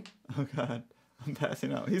bleeding. Oh God. I'm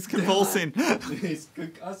passing out. He's convulsing. He's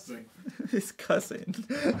concussing. He's cussing.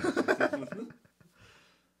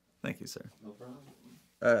 Thank you, sir. No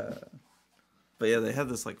problem. But yeah, they had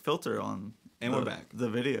this like filter on, and we're back. The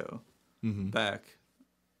video back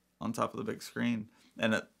on top of the big screen,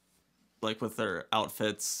 and it like with their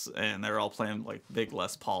outfits, and they're all playing like big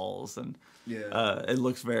Les Pauls, and it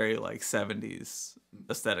looks very like 70s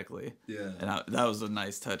aesthetically. Yeah, and that was a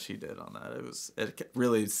nice touch he did on that. It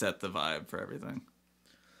really set the vibe for everything.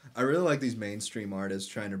 I really like these mainstream artists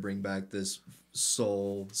trying to bring back this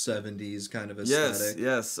soul 70s kind of aesthetic.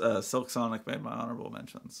 Yes. Silk Sonic made my honorable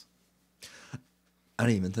mentions. I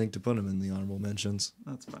didn't even think to put them in the honorable mentions.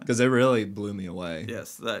 That's fine. Because they really blew me away.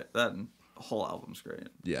 Yes, that whole album's great.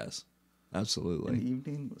 Yes, absolutely. An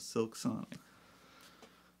Evening with Silk Sonic.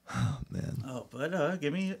 Oh, man. Oh, but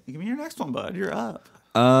give me your next one, bud. You're up.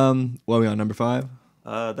 What are we on, number 5?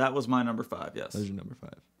 That was my number 5, yes. That was your number 5.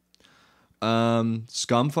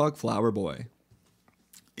 Scumfuck Flower Boy.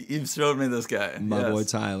 You've showed me this guy. My boy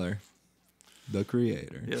Tyler, the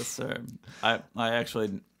creator. Yes, sir.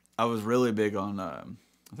 I was really big on, I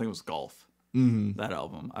think it was golf. That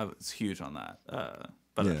album, I was huge on that.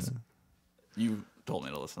 But you told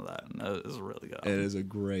me to listen to that, and it was a really good album. It is a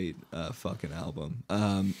great fucking album.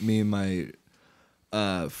 Me and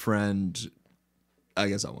my friend, I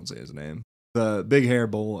guess I won't say his name, the big hair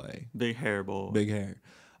boy. Big hair boy. Big hair.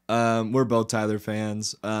 We're both Tyler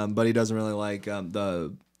fans, but he doesn't really like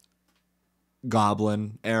the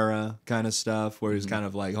Goblin era kind of stuff where he's kind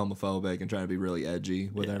of like homophobic and trying to be really edgy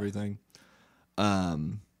with everything.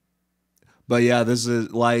 But yeah, this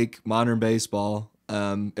is like modern baseball.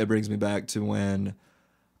 It brings me back to when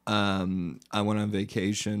I went on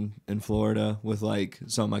vacation in Florida with like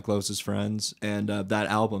some of my closest friends, and that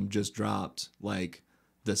album just dropped like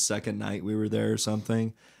the second night we were there or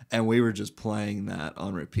something, and we were just playing that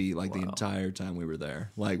on repeat like the entire time we were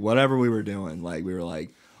there. Like whatever we were doing, like we were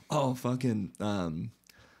like, oh fucking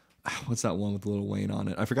what's that one with Lil Wayne on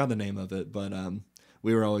it? I forgot the name of it, but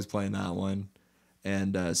we were always playing that one.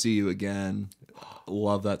 And See You Again,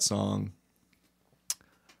 love that song.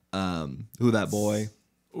 Who That Boy?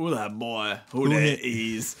 Who that boy? Who that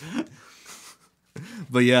is?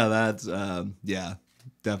 But yeah, that's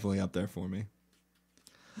definitely up there for me.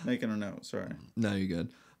 Making a note, sorry. No, you're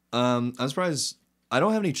good. I'm surprised I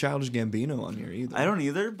don't have any Childish Gambino on here either. I don't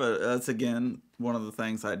either, but that's again one of the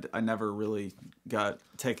things I never really got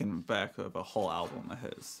taken back of a whole album of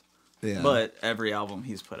his. Yeah. But every album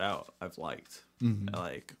he's put out, I've liked.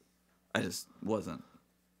 Like, I just wasn't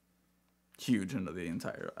huge into the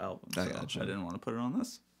entire album. So I didn't want to put it on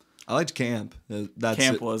this. I liked Camp.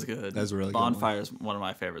 Camp was good. That's a really Bonfire good is one of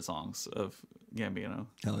my favorite songs of Gambino.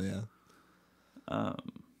 Hell yeah.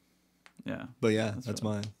 Yeah. But yeah, that's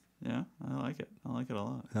mine. Yeah, I like it. I like it a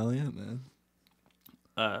lot. Hell yeah, man.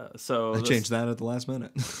 So I changed that at the last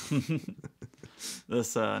minute.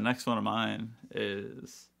 This next one of mine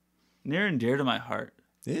is near and dear to my heart.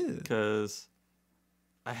 Yeah. Because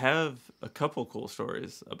I have a couple cool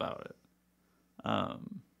stories about it.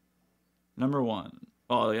 Number one,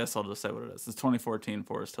 I guess I'll just say what it is. It's 2014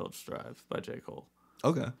 Forest Hills Drive by J. Cole.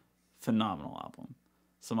 Okay. Phenomenal album.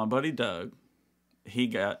 So my buddy Doug, he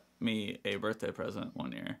got me a birthday present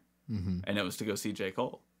one year, and it was to go see J.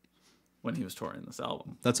 Cole when he was touring this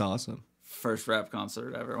album. That's awesome. First rap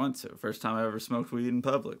concert I ever went to. First time I ever smoked weed in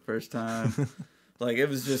public. First time. Like, it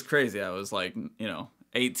was just crazy. I was like,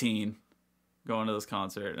 18 going to this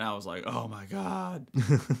concert, and I was like, oh my God.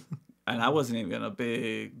 And I wasn't even a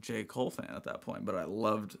big J. Cole fan at that point, but I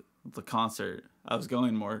loved the concert. I was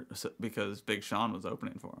going more because Big Sean was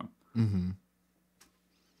opening for him.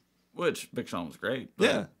 Which, Big Sean was great. But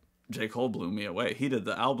yeah. J. Cole blew me away. He did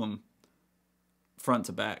the album front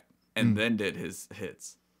to back and then did his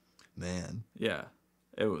hits. Man. Yeah.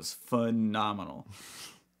 It was phenomenal.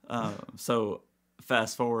 So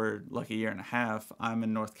fast forward like a year and a half, I'm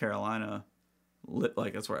in North Carolina.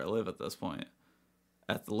 Like, that's where I live at this point.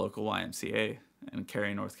 At the local YMCA in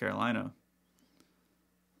Cary, North Carolina.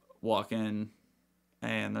 Walk in,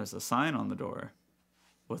 and there's a sign on the door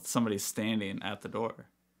with somebody standing at the door.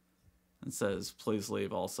 And says, please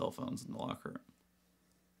leave all cell phones in the locker room.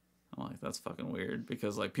 I'm like, that's fucking weird.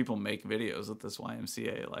 Because, like, people make videos at this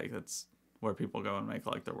YMCA. Like, that's where people go and make,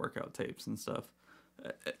 like, their workout tapes and stuff.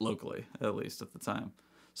 Locally, at least at the time.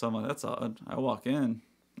 So I'm like, that's odd. I walk in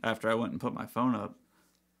after I went and put my phone up.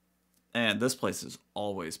 And this place is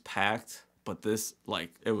always packed. But this,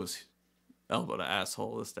 like, it was elbow to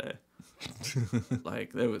asshole this day.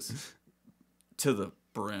 Like, it was to the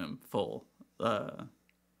brim full.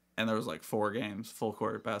 And there was like 4 games, full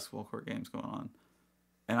court basketball court games going on.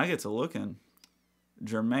 And I get to looking.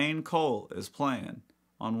 Jermaine Cole is playing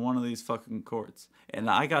on one of these fucking courts. And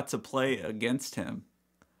I got to play against him.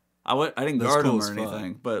 I didn't guard him or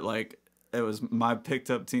anything, but like it was my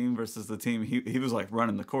picked up team versus the team. He was like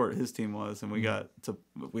running the court, his team was, and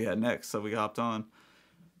we had next, so we hopped on.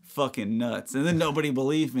 Fucking nuts. And then nobody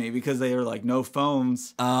believed me because they were like, no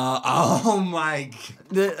phones. Oh my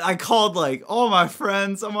God. I called like all my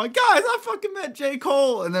friends. I'm like, guys, I fucking met J.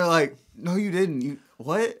 Cole. And they're like, no, you didn't. You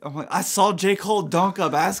what? I'm like, I saw J. Cole dunk a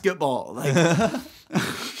basketball. Like,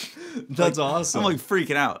 that's awesome. I'm like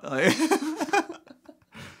freaking out. Like,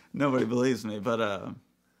 nobody believes me. But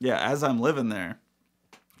yeah, as I'm living there,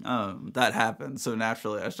 that happened. So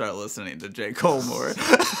naturally I started listening to J. Cole more.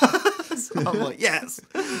 So I'm like, yes.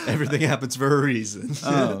 Everything happens for a reason.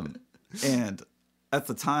 And at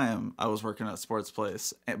the time, I was working at a sports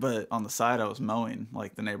place, but on the side, I was mowing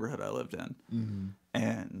like the neighborhood I lived in.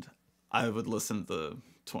 And I would listen to the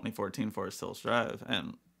 2014 Forest Hills Drive,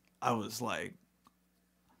 and I was like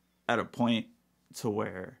at a point to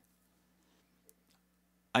where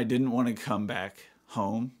I didn't want to come back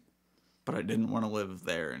home, but I didn't want to live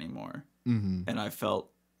there anymore. And I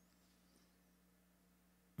felt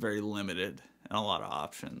very limited and a lot of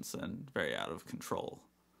options and very out of control.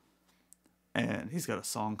 And he's got a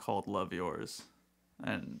song called Love Yours.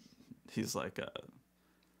 And he's like,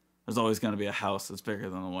 there's always going to be a house that's bigger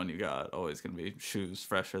than the one you got. Always going to be shoes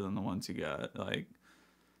fresher than the ones you got. Like,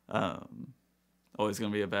 always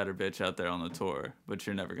going to be a better bitch out there on the tour. But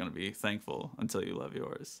you're never going to be thankful until you love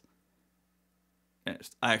yours. And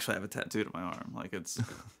I actually have a tattooed on my arm. Like, it's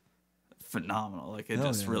phenomenal. Like, it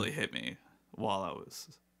just really hit me while I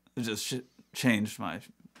was... It just changed my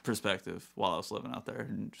perspective while I was living out there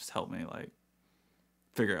and just helped me, like,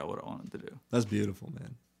 figure out what I wanted to do. That's beautiful,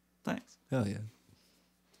 man. Thanks. Hell yeah.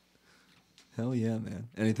 Hell yeah, man.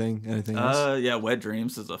 Anything else? Yeah, Wet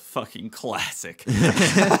Dreams is a fucking classic.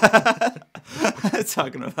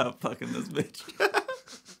 Talking about fucking this bitch.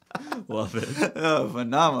 Love it. Oh,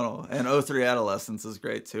 phenomenal. And 03 Adolescence is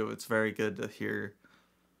great too. It's very good to hear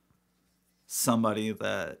somebody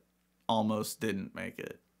that almost didn't make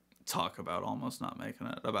it talk about almost not making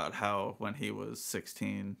it, about how when he was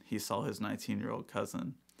 16 he saw his 19-year-old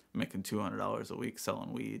cousin making $200 a week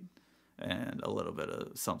selling weed and a little bit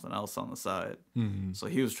of something else on the side. Mm-hmm. So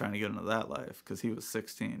he was trying to get into that life because he was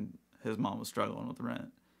 16. His mom was struggling with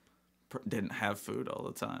rent, didn't have food all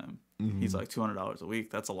the time. Mm-hmm. He's like, $200 a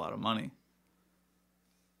week, that's a lot of money.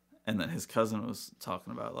 And then his cousin was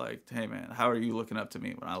talking about, like, hey, man, how are you looking up to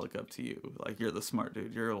me when I look up to you? Like, you're the smart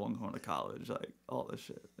dude. You're the one going to college. Like, all this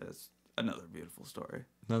shit. It's another beautiful story.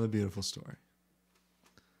 Another beautiful story.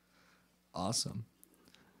 Awesome.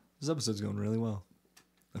 This episode's going really well,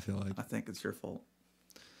 I feel like. I think it's your fault.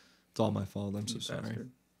 It's all my fault. I'm so sorry.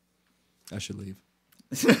 Bastard. I should leave.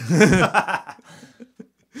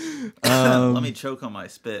 Let me choke on my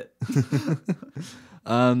spit.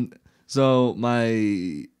 So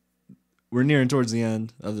we're nearing towards the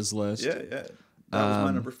end of this list. Yeah. That was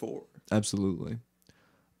my number 4. Absolutely.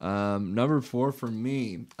 Number 4 for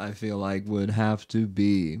me, I feel like would have to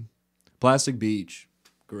be Plastic Beach,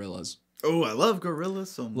 Gorillaz. Oh, I love Gorillaz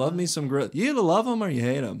so much. Love me some Gorillaz. You either love them or you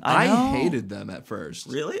hate them. I hated them at first.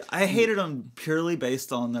 Really? I hated them purely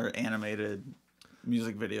based on their animated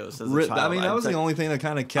music videos as a child. I mean, that was the only thing that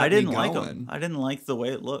kind of kept me going. Like them. I didn't like the way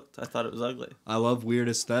it looked. I thought it was ugly. I love weird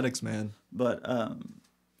aesthetics, man. But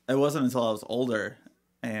it wasn't until I was older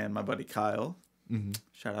and my buddy Kyle,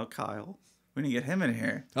 shout out Kyle, we need to get him in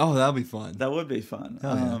here. Oh, that would be fun. That would be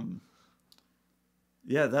fun.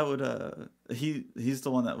 Yeah, that would. He's the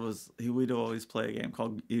one that was. We'd always play a game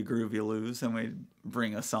called You Groove, You Lose, and we'd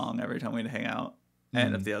bring a song every time we'd hang out.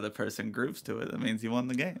 And if the other person grooves to it, that means you won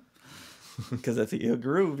the game. Because if you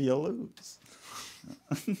groove, you lose.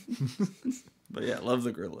 But yeah, love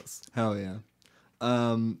the Gorillaz. Hell yeah.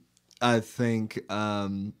 I think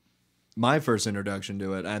my first introduction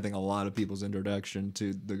to it, I think a lot of people's introduction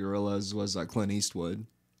to the Gorillaz was Clint Eastwood.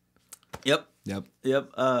 Yep.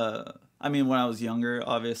 I mean, when I was younger,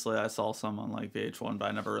 obviously I saw some on like VH1, but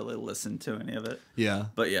I never really listened to any of it. Yeah.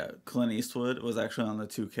 But yeah, Clint Eastwood was actually on the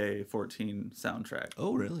 2K14 soundtrack.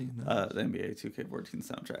 Oh, really? Nice. The NBA 2K14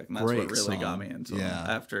 soundtrack. And that's what really got me into him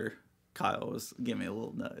after Kyle was giving me a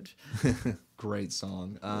little nudge. Great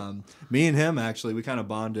song. Me and him, actually, we kind of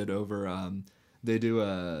bonded over... they do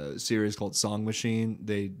a series called Song Machine.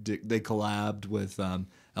 They collabed with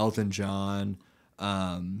Elton John.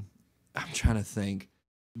 I'm trying to think.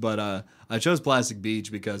 But I chose Plastic Beach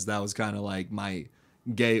because that was kind of like my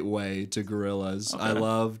gateway to Gorillaz. Okay. I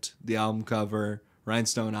loved the album cover.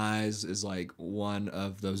 Rhinestone Eyes is like one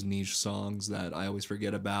of those niche songs that I always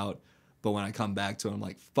forget about. But when I come back to it, I'm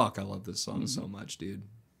like, fuck, I love this song so much, dude.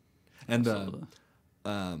 And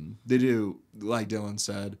they do, like Dylan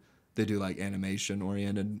said, they do like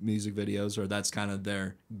animation-oriented music videos, or that's kind of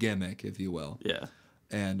their gimmick, if you will. Yeah.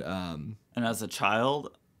 And as a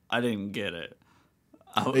child, I didn't get it.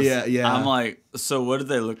 I'm like, so what do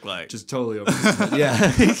they look like? Just totally over.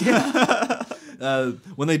 Yeah.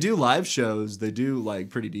 When they do live shows, they do like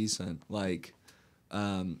pretty decent. Like,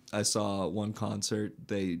 I saw one concert,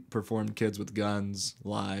 they performed Kids with Guns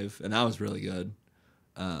live, and that was really good.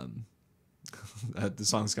 The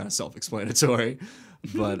song's kind of self-explanatory,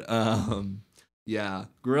 but yeah,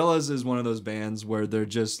 Gorillaz is one of those bands where they're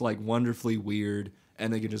just like wonderfully weird,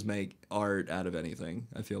 and they can just make art out of anything.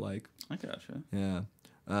 I feel like. I gotcha. Yeah.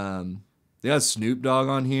 They got Snoop Dogg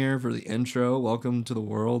on here for the intro. Welcome to the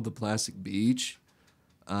world, the Plastic Beach.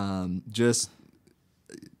 Just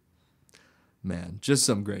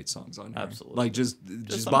some great songs on here. Absolutely. Like just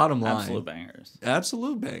bottom line. Absolute bangers.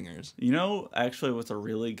 Absolute bangers. You know, actually, what's a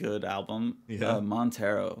really good album? Yeah.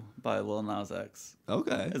 Montero by Lil Nas X.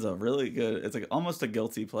 Okay. It's a really good. It's like almost a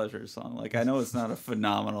guilty pleasure song. Like I know it's not a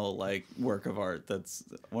phenomenal like work of art. That's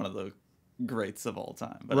one of the greats of all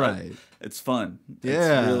time. But Right. it's fun.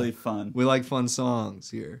 Yeah. It's really fun. We like fun songs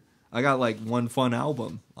here. I got like one fun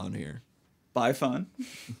album on here. By fun.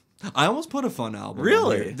 I almost put a fun album.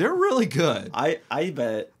 Really? On here. They're really good. I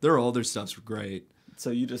bet. Their older stuff's great. So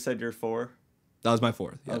you just said you're 4? That was my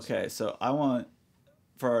 4th. Yes. Okay, so I want,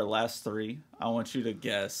 for our last 3, I want you to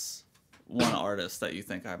guess one artist that you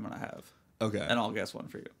think I'm going to have. Okay. And I'll guess one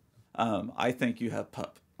for you. I think you have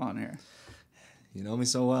Pup on here. You know me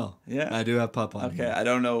so well. Yeah. I do have Pup on Okay, here. I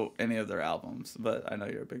don't know any of their albums, but I know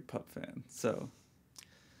you're a big Pup fan. So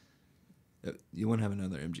You want to have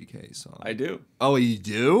another MGK song? I do. Oh, you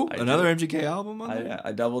do? I Another do. MGK album on there? Yeah,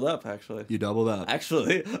 I doubled up, actually. You doubled up.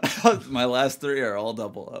 Actually, my last 3 are all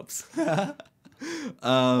double ups.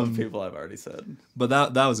 Of people I've already said. But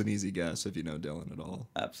that was an easy guess if you know Dylan at all.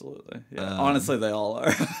 Absolutely. Yeah. Honestly, they all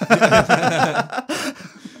are.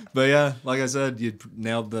 But yeah, like I said, you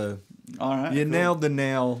nailed the All right. nailed the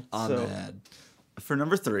nail on So- the head. For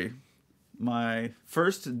number 3, my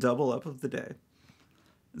first double up of the day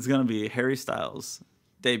is going to be Harry Styles'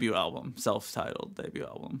 debut album, self-titled debue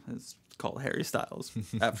album. It's called Harry Styles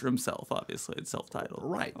after himself. Obviously, it's self-titled.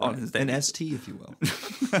 Right. On his An debut. ST, if you will.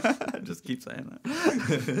 I just keep saying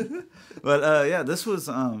that. But yeah, this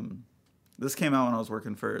came out when I was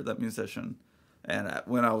working for that musician, and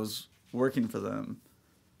when I was working for them,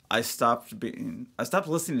 I stopped listening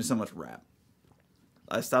to so much rap.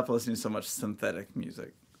 I stopped listening to so much synthetic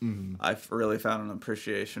music. Mm-hmm. I've really found an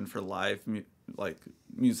appreciation for live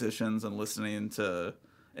musicians and listening to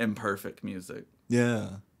imperfect music Yeah.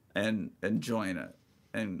 and enjoying it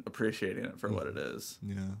and appreciating it for what it is.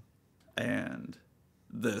 Yeah. And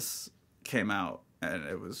this came out, and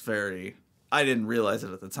it was very, I didn't realize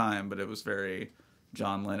it at the time, but it was very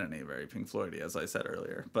John Lennon-y, very Pink Floyd-y, as I said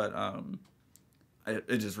earlier. But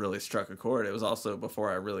it just really struck a chord. It was also before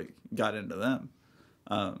I really got into them.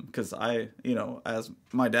 Because as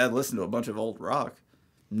my dad listened to a bunch of old rock,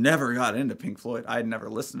 never got into Pink Floyd. I'd never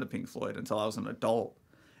listened to Pink Floyd until I was an adult,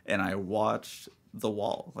 and I watched The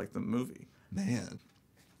Wall, like the movie. Man.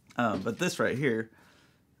 But this right here,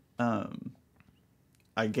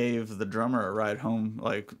 I gave the drummer a ride home,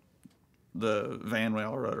 like the van we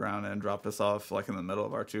all rode around in dropped us off like in the middle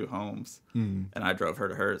of our 2 homes, and I drove her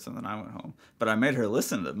to hers, and then I went home. But I made her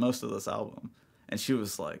listen to most of this album, and she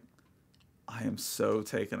was like, I am so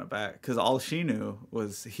taken aback, because all she knew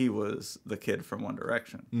was he was the kid from One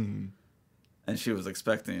Direction. Mm-hmm. And she was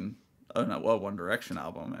expecting a One Direction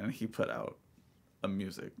album, and he put out a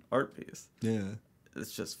music art piece. Yeah.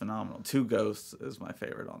 It's just phenomenal. Two Ghosts is my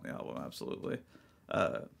favorite on the album, absolutely.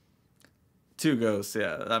 Two Ghosts,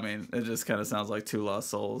 yeah. I mean, it just kind of sounds like 2 lost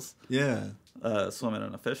souls Yeah. swimming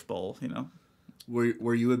in a fishbowl, you know?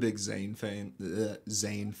 Were you a big Zayn fan?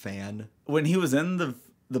 Zayn fan? When he was in the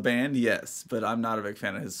band, yes, but I'm not a big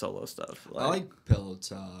fan of his solo stuff. I like Pillow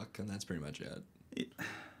Talk, and that's pretty much it.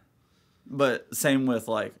 But same with,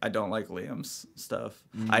 I don't like Liam's stuff.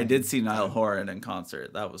 I did see Niall Horan in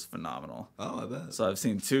concert. That was phenomenal. Oh, I bet. So I've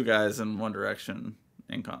seen 2 guys in One Direction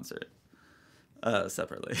in concert,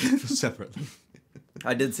 separately. Separately.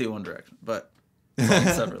 I did see One Direction, but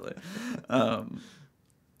separately.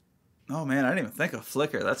 Oh man, I didn't even think of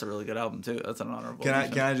Flicker. That's a really good album too. That's an honorable. Can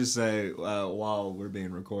I just say while we're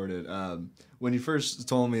being recorded, when you first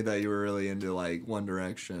told me that you were really into One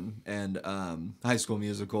Direction and High School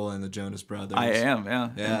Musical and the Jonas Brothers, I am, yeah.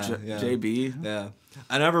 Yeah, And yeah. JB. Yeah,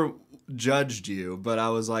 I never judged you, but I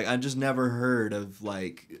was like, I just never heard of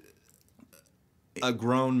a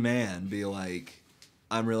grown man be like,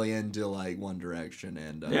 I'm really into One Direction,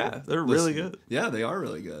 and Yeah, they're really good. Yeah, they are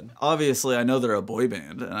really good. Obviously, I know they're a boy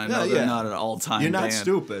band, and I know they're not an all-time You're not band.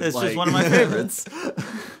 stupid. It's just one of my favorites.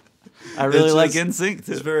 I really It's like just- NSYNC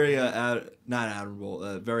too. It's very not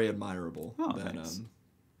admirable, very admirable. Oh, that, thanks.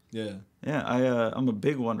 Yeah. Yeah, I'm a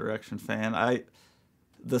big One Direction fan.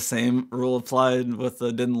 The same rule applied with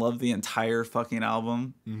didn't love the entire fucking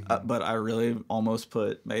album, but I really almost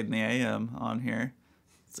put Made in the AM on here.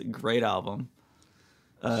 It's a great album.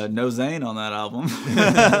 No Zayn on that album.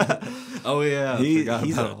 Oh yeah, He's about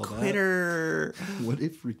a all quitter. that. What a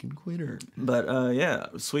freaking quitter! But yeah,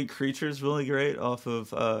 Sweet Creature's really great off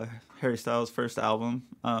of Harry Styles' first album.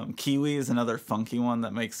 Kiwi is another funky one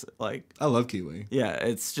that makes I love Kiwi. yeah,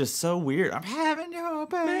 it's just so weird. I'm having your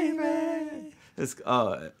baby. It's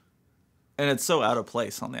and it's so out of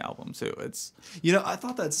place on the album too. It's I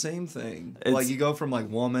thought that same thing. You go from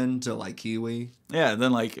Woman to Kiwi. yeah, and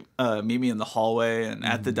then Meet Me in the Hallway and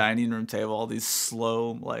At the Dining Room Table, all these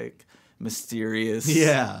slow, mysterious,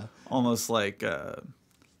 Yeah. almost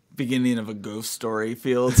beginning of a ghost story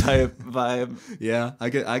feel type vibe. Yeah, I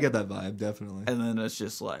get that vibe definitely. And then it's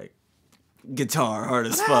just guitar hard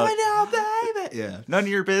as fuck. Baby. Yeah. None of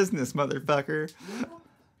your business, motherfucker.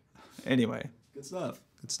 Anyway. Good stuff.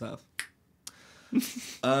 Good stuff.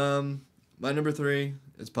 My number 3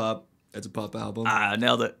 is Pop. It's a Pop album. Ah,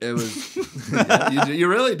 nailed it. It was. Yeah, you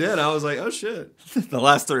really did. I was like, oh shit. The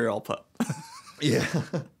last 3 are all Pop. Yeah.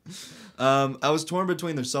 I was torn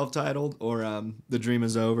between their self-titled or The Dream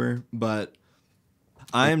Is Over, but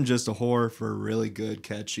I am just a whore for really good,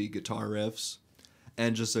 catchy guitar riffs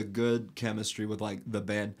and just a good chemistry with like the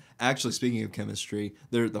band. Actually, speaking of chemistry,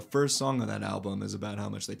 the first song on that album is about how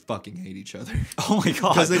much they fucking hate each other. Oh my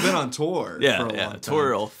god! Because they've been on tour for a long time.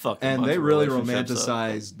 Tour will fucking and they really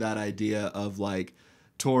romanticize that idea of like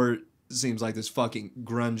tour seems like this fucking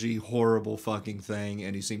grungy, horrible fucking thing,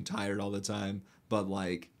 and you seem tired all the time, but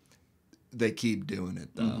like they keep doing it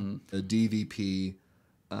though. Mm-hmm. The DVP,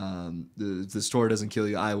 the Store Doesn't Kill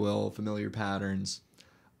You, I Will, Familiar Patterns,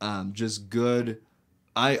 just good.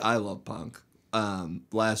 I love punk.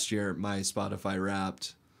 Last year my Spotify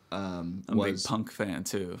Wrapped I'm a big punk fan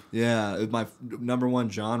too. Yeah, my number 1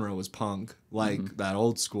 genre was punk, like that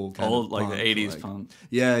old school kind of like punk, the 80s punk.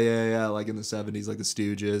 Yeah, like in the 70s, like the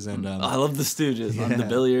Stooges and I love the Stooges. Yeah. The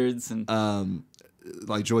Billiards and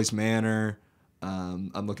like Joyce Manor.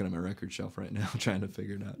 I'm looking at my record shelf right now, trying to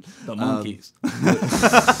figure it out. The Monkees,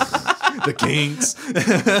 the Kinks,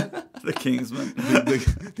 the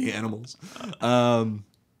Kingsmen, the Animals.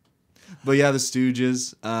 But yeah, the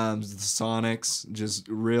Stooges, the Sonics, just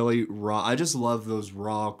really raw. I just love those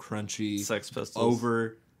raw, crunchy, Sex Pistols,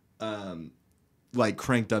 over, like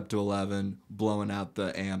cranked up to 11, blowing out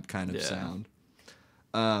the amp kind of sound.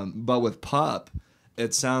 But with Pop,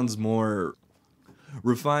 it sounds more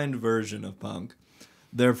refined version of punk.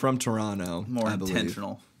 They're from Toronto, more I believe.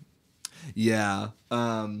 Intentional. Yeah,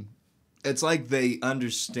 it's like they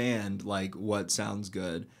understand like what sounds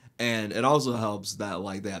good. And it also helps that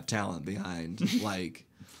like they have talent behind, like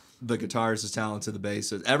the guitarist is talented, the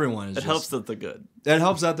bassist, everyone is. It helps that they're good. It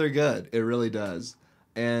helps that they're good. It really does.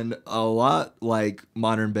 And a lot like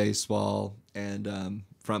modern baseball and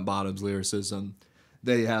Front Bottom's lyricism,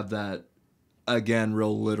 they have that again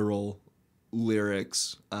real literal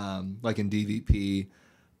lyrics. Like in DVP,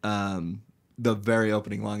 the very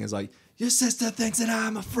opening line is like, "Your sister thinks that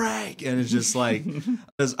I'm a freak," and it's just like,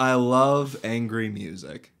 because I love angry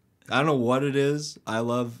music. I don't know what it is. I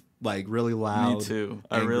love like really loud. Me too.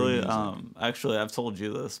 I really music. Actually I've told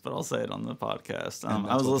you this, but I'll say it on the podcast.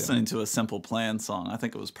 I was listening to a Simple Plan song. I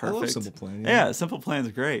think it was perfect. I love Simple Plan. Yeah, Simple Plan's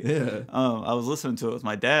great. Yeah. I was listening to it with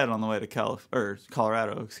my dad on the way to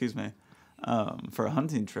Colorado, excuse me, for a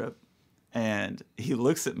hunting trip, and he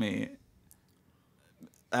looks at me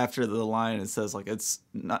after the line. It says like it's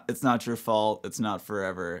not your fault. It's not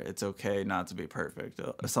forever. It's okay not to be perfect,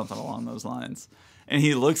 or something along those lines. And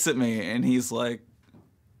he looks at me and he's like,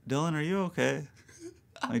 "Dylan, are you okay?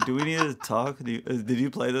 Like, do we need to talk? Did you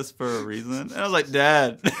play this for a reason?" And I was like,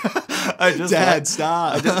 "Dad,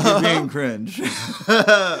 stop! You're being cringe."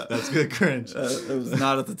 That's good cringe. It was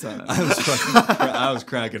not at the time. I was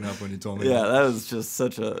cracking up when you told me. Yeah, that was just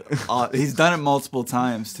such a. He's done it multiple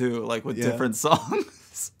times too, like with different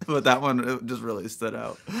songs. But that one it just really stood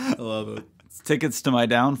out. I love it. Tickets to My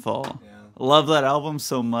Downfall. Yeah. Love that album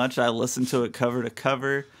so much. I listened to it cover to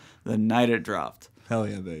cover the night it dropped. Hell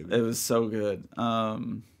yeah, baby. It was so good.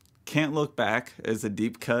 Can't Look Back is a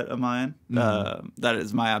deep cut of mine. Mm-hmm. That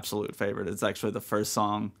is my absolute favorite. It's actually the first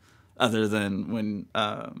song other than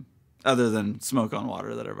Smoke on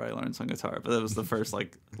Water that everybody learns on guitar. But it was the first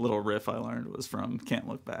like little riff I learned was from Can't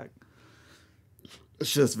Look Back.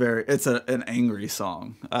 It's just it's an angry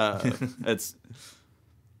song. It's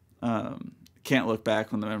Can't Look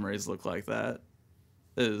Back When the Memories Look Like That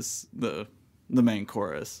is the main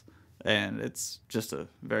chorus, and it's just a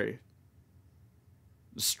very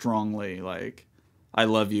strongly like I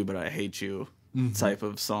love you but I hate you type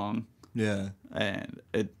of song. Yeah, and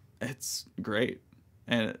it's great,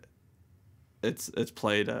 and it's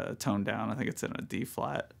played toned down. I think it's in a D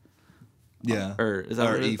flat. Yeah, or is that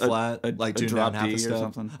or E flat, like tuned down half a step or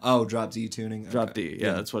something? Oh, drop D tuning. Drop D,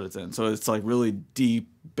 yeah, that's what it's in. So it's like really deep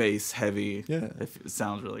bass heavy. Yeah, it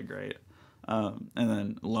sounds really great. And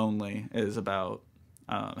then Lonely is about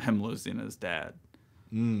him losing his dad,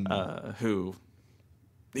 who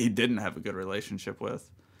he didn't have a good relationship with,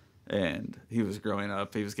 and he was growing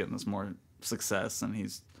up. He was getting this more success, and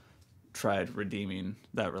he's tried redeeming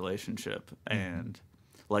that relationship, and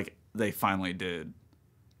like they finally did.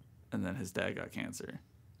 And then his dad got cancer.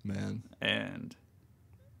 Man. And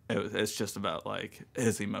it's just about like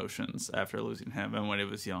his emotions after losing him. And when he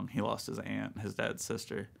was young, he lost his aunt, his dad's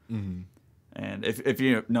sister. Mm-hmm. And if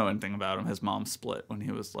you know anything about him, his mom split when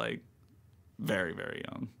he was like very, very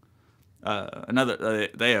young.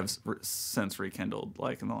 They have since rekindled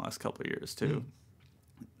like in the last couple of years too,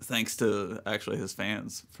 thanks to actually his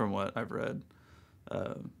fans, from what I've read.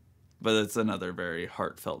 But it's another very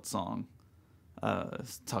heartfelt song,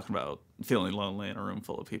 talking about feeling lonely in a room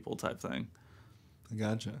full of people type thing. I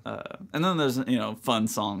gotcha. And then there's fun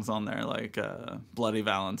songs on there like Bloody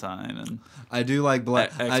Valentine, and I do like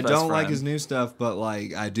I don't like his new stuff, but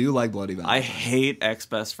like I do like Bloody Valentine. I hate Ex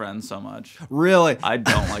Best Friend so much. Really? I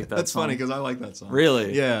don't like that. That's song. funny because I like that song.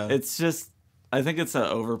 Really? Yeah. It's just, I think it's an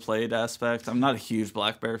overplayed aspect. I'm not a huge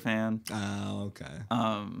Black Bear fan. Oh, okay.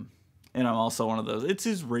 And I'm also one of those, it's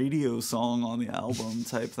his radio song on the album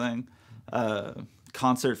type thing.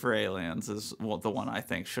 Concert for Aliens is the one I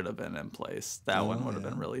think should have been in place. That one would have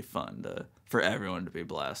been really fun for everyone to be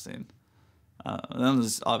blasting. And then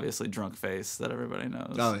there's obviously Drunk Face that everybody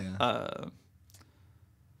knows. Oh, yeah.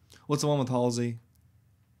 What's the one with Halsey?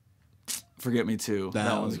 Forget Me Too.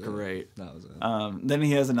 That one's great. That was it. Then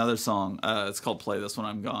he has another song. It's called Play This When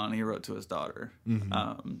I'm Gone. He wrote to his daughter.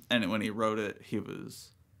 Mm-hmm. And when he wrote it, he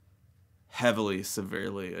was heavily,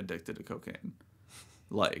 severely addicted to cocaine.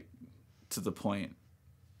 Like, to the point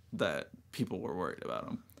that people were worried about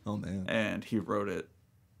him. Oh, man. And he wrote it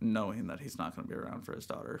knowing that he's not going to be around for his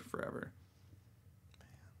daughter forever.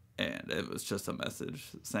 And it was just a message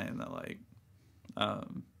saying that, like,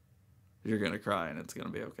 you're going to cry and it's going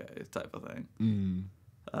to be okay type of thing.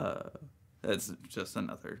 It's just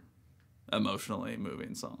another emotionally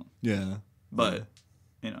moving song. Yeah. But,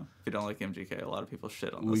 if you don't like MGK, a lot of people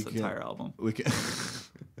shit on this entire album.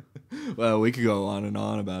 Well, we could go on and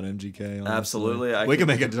on about MGK. Honestly. Absolutely. We could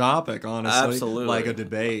make a topic, honestly. Absolutely. Like a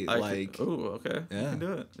debate. Oh, okay. Yeah. We can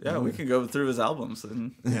do it. Yeah, we can go through his albums.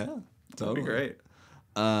 And yeah, totally. That'd be great.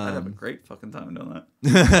 I'd have a great fucking time doing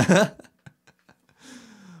that.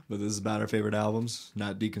 But this is about our favorite albums,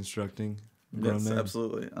 not deconstructing. Yes,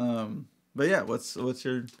 absolutely. But yeah, what's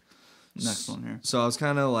your next one here? So I was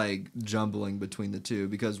kind of like jumbling between the two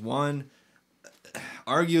because one,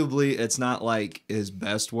 arguably, it's not like his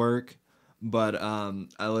best work, but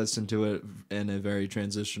I listened to it in a very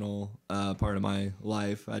transitional part of my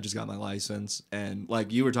life. I just got my license, and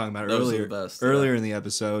like you were talking about earlier in the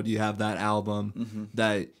episode, you have that album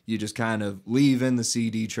that you just kind of leave in the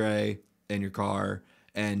CD tray in your car.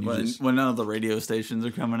 And when none of the radio stations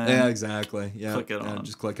are coming in. Yeah, exactly. Yeah, click it on.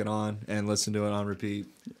 Just click it on and listen to it on repeat.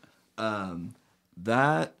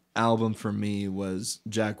 That album for me was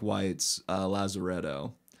Jack White's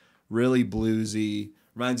Lazaretto. Really bluesy.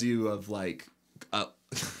 Reminds you of like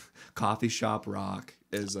coffee shop rock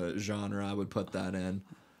is a genre I would put that in.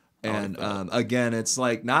 And again, it's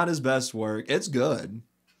like not his best work. It's good.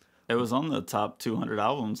 It was on the top 200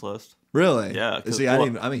 albums list. Really? Yeah. See,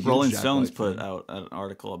 I'm a huge Rolling Jack Stones White put fan. out an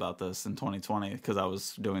article about this in 2020 because I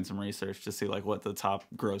was doing some research to see like what the top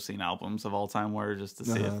grossing albums of all time were, just to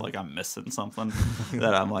see if like I'm missing something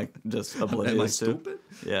that I'm like just oblivious Am I to. stupid?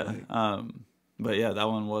 Yeah. Like, but yeah, that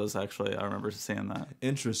one was actually, I remember seeing that.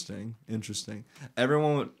 Interesting.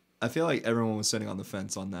 I feel like everyone was sitting on the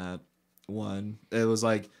fence on that one. It was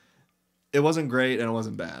like, it wasn't great and it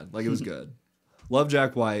wasn't bad. Like it was good. Love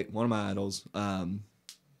Jack White, one of my idols.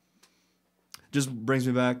 Just brings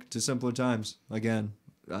me back to simpler times. Again,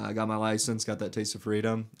 I got my license, got that taste of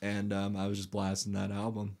freedom, and I was just blasting that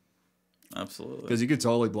album. Absolutely. Because you could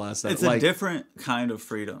totally blast that. It's a different kind of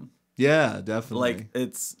freedom. Yeah, definitely. Like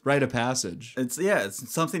it's rite of passage.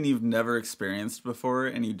 It's something you've never experienced before,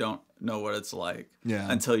 and you don't know what it's like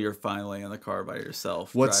until you're finally in the car by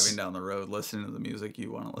yourself, driving down the road, listening to the music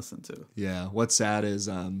you want to listen to. Yeah. What's sad is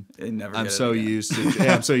I'm so used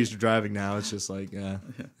to driving now. It's just like I'm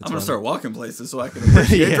gonna start walking places so I can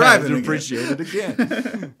appreciate driving. Appreciate it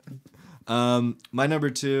again. My number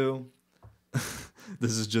 2.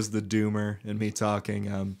 This is just the doomer and me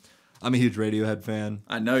talking. I'm a huge Radiohead fan.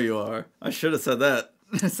 I know you are. I should have said that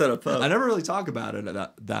instead of Puff. I never really talk about it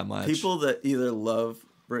that much. People that either love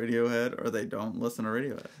Radiohead or they don't listen to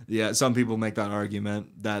Radiohead. Yeah, some people make that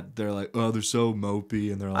argument that they're like, oh, they're so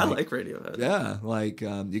mopey, and they're like, I like Radiohead. Yeah, like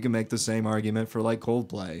you can make the same argument for like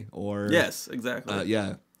Coldplay or yes, exactly.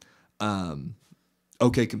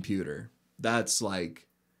 OK Computer. That's like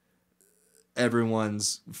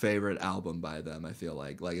everyone's favorite album by them. I feel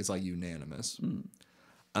like it's like unanimous.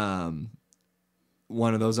 One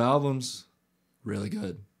of those albums, really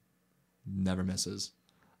good, never misses.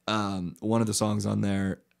 One of the songs on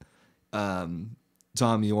there,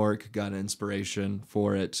 Tom York got an inspiration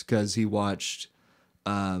for it because he watched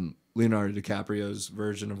Leonardo DiCaprio's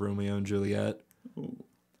version of Romeo and Juliet.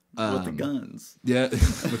 With the guns. Yeah,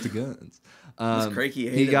 with the guns.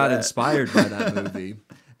 He got inspired by that movie.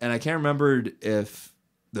 And I can't remember if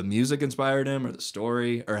the music inspired him or the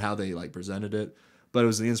story or how they like presented it, but it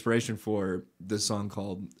was the inspiration for this song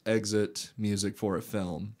called Exit Music for a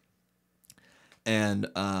Film. And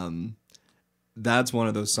that's one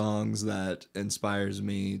of those songs that inspires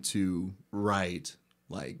me to write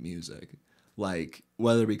like music, like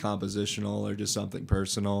whether it be compositional or just something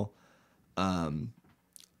personal.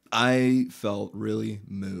 I felt really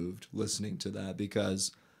moved listening to that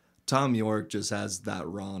because Tom York just has that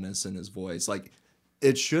rawness in his voice. Like,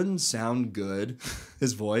 it shouldn't sound good,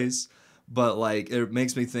 his voice, but like it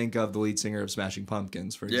makes me think of the lead singer of Smashing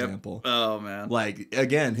Pumpkins, for example. Oh man. Like,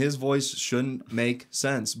 again, his voice shouldn't make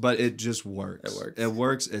sense, but it just works. It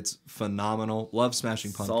works. It's phenomenal. Love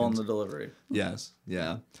Smashing Pumpkins. It's all in the delivery. Yes.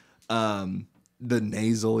 Yeah. The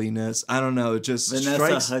nasaliness. I don't know. It just Vanessa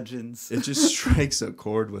strikes. Hudgens. It just strikes a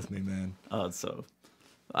chord with me, man. Oh, it's so.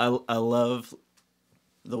 I love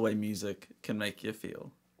the way music can make you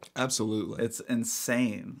feel. Absolutely. It's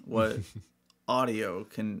insane what audio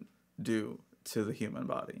can do to the human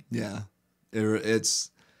body. Yeah. It's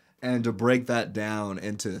and to break that down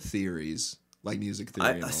into theories, like music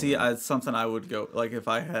theory. It's something I would go, like if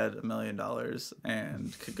I had $1 million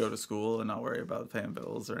and could go to school and not worry about paying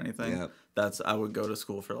bills or anything. Yeah. I would go to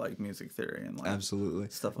school for like music theory and like absolutely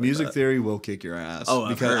stuff like music that. theory will kick your ass. Oh,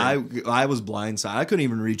 because I was blindsided. I couldn't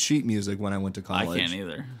even read sheet music when I went to college. I can't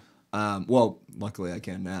either. Well, luckily I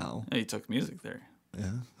can now. Yeah, you took music theory.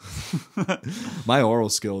 Yeah. My oral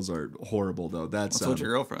skills are horrible though. That's what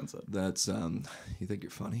your girlfriend said. That's you think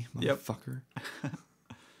you're funny, motherfucker?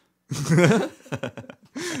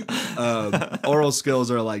 Oral skills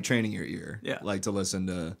are like training your ear. Yeah. Like to listen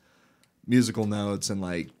to musical notes and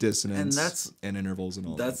like dissonance and intervals and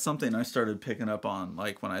all that. That's something I started picking up on,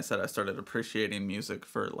 like when I said I started appreciating music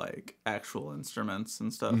for like actual instruments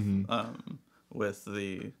and stuff. With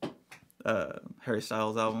the Harry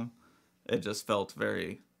Styles album, it just felt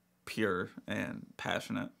very pure and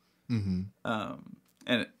passionate.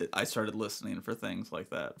 And I started listening for things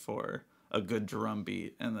like that, for a good drum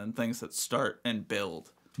beat and then things that start and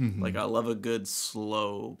build. Like I love a good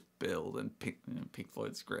slow build, and Pink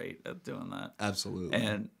Floyd's great at doing that. Absolutely.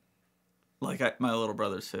 And like my little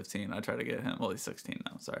brother's 15. I try to get him. Well, he's 16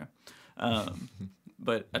 now. Sorry.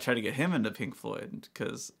 But I tried to get him into Pink Floyd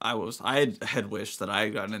because I had wished that I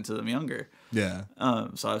had gotten into them younger. Yeah.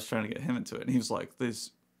 So I was trying to get him into it, and he was like,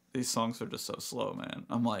 "These songs are just so slow, man."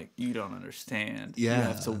 I'm like, "You don't understand. Yeah. You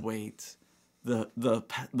have to wait.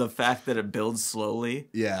 The fact that it builds slowly,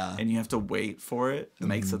 yeah, and you have to wait for it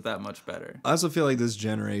makes it that much better." I also feel like this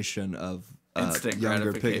generation of instant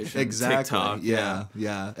younger gratification, exactly. TikTok,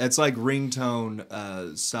 yeah. It's like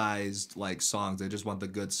ringtone sized like songs. They just want the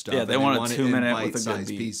good stuff. Yeah, they want a 2-minute with a good bite-sized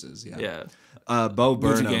beat. pieces. Yeah. Yeah. Bo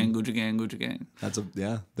Burnham. Gucci gang. That's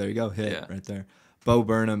there you go. Hit right there. Bo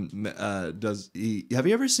Burnham have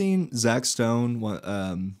you ever seen Zach Stone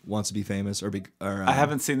Wants to Be Famous I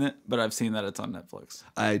haven't seen it, but I've seen that it's on Netflix.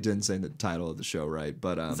 I didn't say the title of the show right,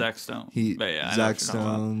 but Zach Stone. Zach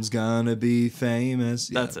Stone's gonna be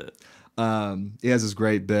famous. Yeah. That's it. He has this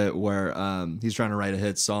great bit where he's trying to write a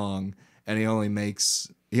hit song and he only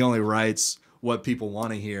writes what people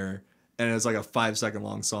want to hear, and it's like a 5-second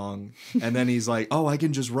long song, and then he's like, oh, I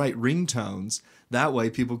can just write ringtones. That way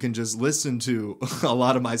people can just listen to a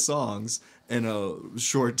lot of my songs in a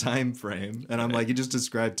short time frame. And I'm like, you just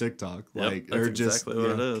described TikTok. Yep, that's exactly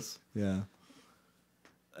what it is. Yeah.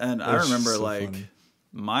 And I remember funny.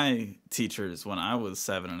 My teachers when I was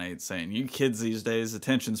 7 and 8 saying, "You kids these days,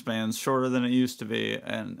 attention span's shorter than it used to be,"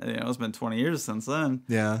 and it's been 20 years since then.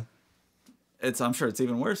 Yeah, I'm sure it's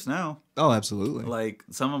even worse now. Oh, absolutely. Like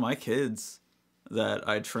some of my kids that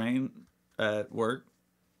I train at work,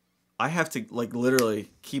 I have to like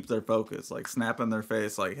literally keep their focus, like snap in their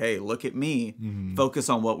face, like, "Hey, look at me. Focus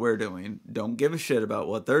on what we're doing. Don't give a shit about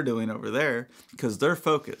what they're doing over there because they're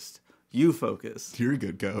focused." You focus. You're a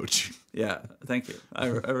good coach. Yeah, thank you. I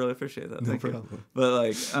really appreciate that. No thank problem. you. But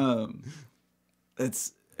like,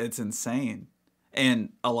 it's insane,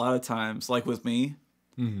 and a lot of times, like with me,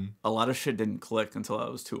 a lot of shit didn't click until I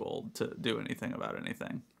was too old to do anything about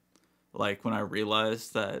anything. Like when I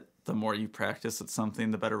realized that the more you practice at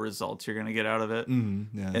something, the better results you're gonna get out of it,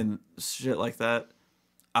 and shit like that.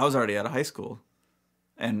 I was already out of high school,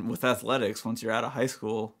 and with athletics, once you're out of high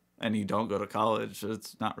school and you don't go to college,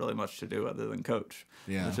 it's not really much to do other than coach.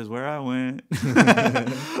 Yeah. Which is where I went.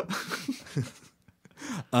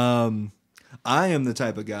 I am the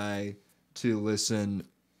type of guy to listen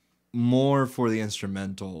more for the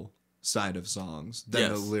instrumental side of songs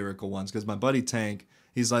than the lyrical ones. Because my buddy Tank,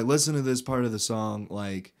 he's like, listen to this part of the song,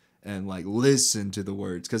 and listen to the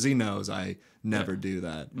words. Because he knows I never do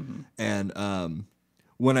that. And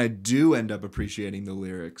when I do end up appreciating the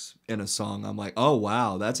lyrics in a song, I'm like, oh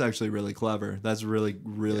wow, that's actually really clever. That's really,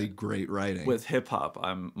 really great writing. With hip hop,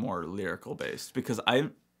 I'm more lyrical based because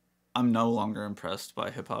I'm no longer impressed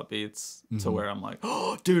by hip hop beats to where I'm like,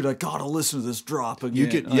 oh, dude, I gotta listen to this drop again. You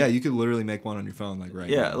could, like, you could literally make one on your phone, like right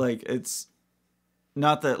now. Yeah, like it's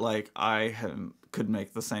not that like could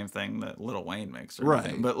make the same thing that Lil Wayne makes, or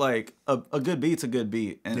anything, Right. but like a good beat's a good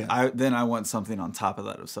beat, and Yeah. I want something on top of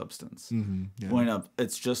that of substance. Yeah. When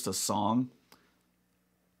it's just a song.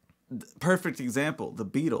 Perfect example: the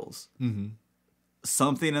Beatles.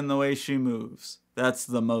 Something in the way she moves. That's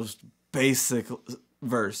the most basic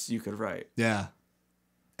verse you could write. Yeah.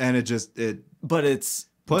 And But it's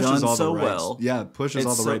pushes done all so the right, well. Yeah, it pushes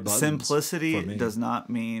all the right buttons. Simplicity does not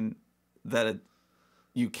mean that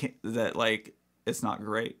you can't, that like it's not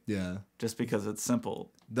great. Yeah. Just because it's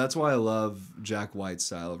simple. That's why I love Jack White's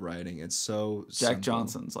style of writing. It's so Jack simple.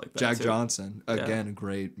 Johnson's like that Jack too. Johnson, again, a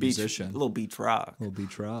great musician. Little beach rock. Little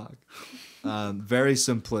beach rock. Very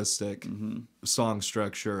simplistic song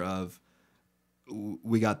structure of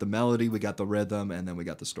we got the melody, we got the rhythm, and then we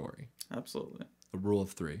got the story. Absolutely. A rule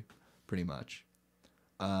of 3, pretty much.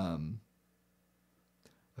 I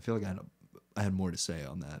feel like I had more to say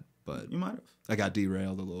on that, but You might have. I got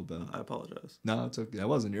derailed a little bit. I apologize. No, it's okay. That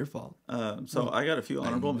wasn't your fault. So I got a few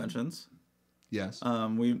honorable mentions. Yes.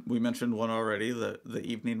 We mentioned one already. The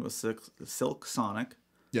evening was Silk Sonic.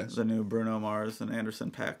 Yes. The new Bruno Mars and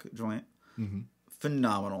Anderson .Paak joint.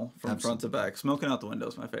 Phenomenal from front to back. Smoking Out the Window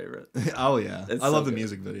is my favorite. Oh yeah, It's I so love the good.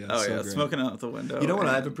 music video. Oh It's so yeah, great. Smoking Out the Window. You know what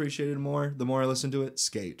I've appreciated more? The more I listen to it,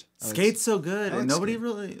 Skate. Skate's so good, I like and nobody Skate.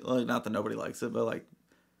 really like. Not that nobody likes it, but like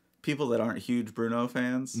people that aren't huge Bruno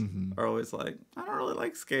fans are always like, I don't really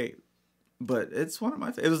like Skate, but it's one of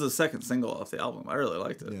my. It was the second single off the album. I really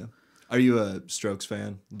liked it. Yeah. Are you a Strokes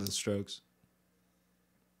fan? The Strokes.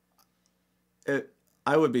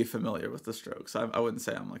 I would be familiar with the Strokes. I wouldn't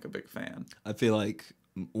say I'm like a big fan. I feel like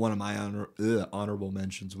one of my honorable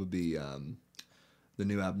mentions would be the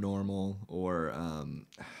new Abnormal or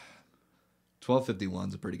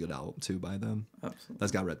 1251's a pretty good album too by them. Absolutely.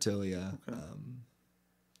 That's got Reptilia. Okay.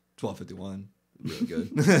 1251, really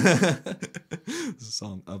good. It's a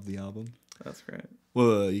song of the album. That's great.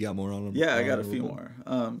 Well, you got more on them? Yeah, I got a few more.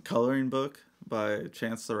 Coloring Book by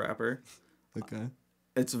Chance the Rapper. Okay.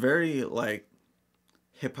 It's very like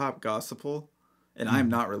hip hop gospel, and I'm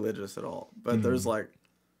not religious at all. But there's like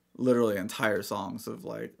literally entire songs of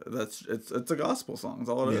like it's a gospel song. That's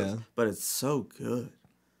all it is. But it's so good.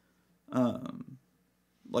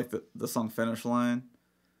 Like the song Finish Line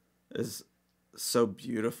is so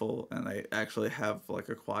beautiful, and they actually have like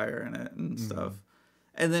a choir in it and stuff.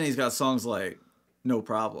 And then he's got songs like No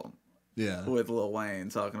Problem. Yeah. With Lil Wayne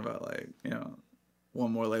talking about like,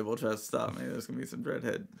 one more label tries to stop me. There's gonna be some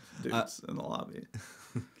dreadhead dudes in the lobby.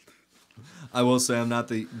 I will say I'm not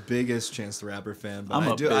the biggest Chance the Rapper fan,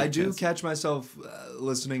 but I do catch myself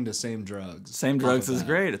listening to Same Drugs. Same Drugs is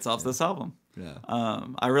great. It's off this album. Yeah.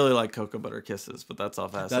 I really like Cocoa Butter Kisses, but that's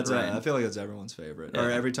off Acid Rain. I feel like that's everyone's favorite. Yeah.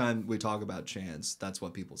 Or every time we talk about Chance, that's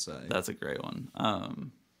what people say. That's a great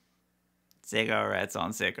one. Cigarettes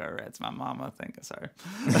on cigarettes, my mama think sorry.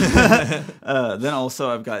 Then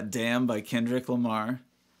also I've got Damn by Kendrick Lamar.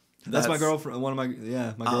 That's my girlfriend. My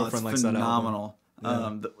girlfriend likes that album. Phenomenal.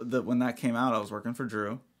 Yeah. When that came out, I was working for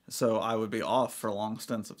Drew, so I would be off for long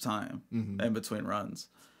stints of time in between runs.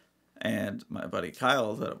 And my buddy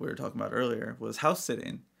Kyle, that we were talking about earlier, was house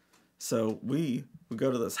sitting. So we would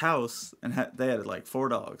go to this house, and they had like 4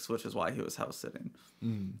 dogs, which is why he was house sitting.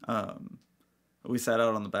 We sat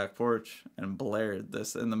out on the back porch and blared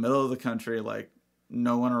this in the middle of the country, like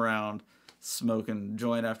no one around, smoking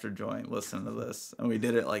joint after joint, listening to this. And we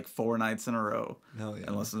did it like 4 nights in a row. Hell yeah.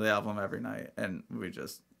 And listened to the album every night. And we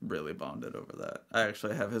just really bonded over that. I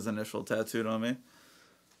actually have his initial tattooed on me.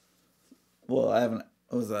 Well, I haven't.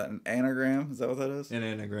 What was that? An anagram? Is that what that is? An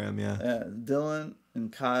anagram, yeah. Yeah. Dylan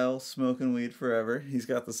and Kyle smoking weed forever. He's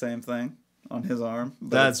got the same thing on his arm.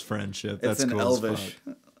 That's friendship. That's it's cool an as Elvish.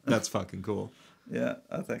 fuck. That's fucking cool. Yeah,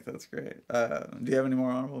 I think that's great. Do you have any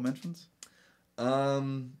more honorable mentions?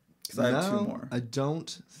 Because I have 2 more. I don't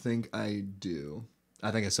think I do.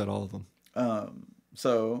 I think I said all of them.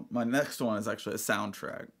 So my next one is actually a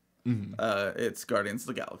soundtrack. It's Guardians of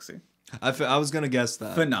the Galaxy. I was gonna guess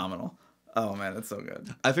that. Phenomenal. Oh man, it's so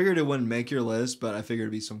good. I figured it wouldn't make your list, but I figured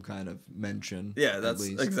it'd be some kind of mention. Yeah, that's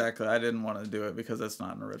exactly. I didn't want to do it because it's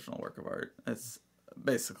not an original work of art. It's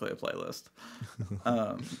basically a playlist.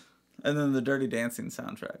 And then the Dirty Dancing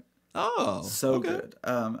soundtrack. Oh, so good.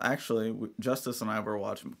 Actually, Justice and I were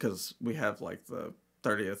watching because we have like the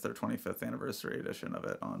 30th or 25th anniversary edition of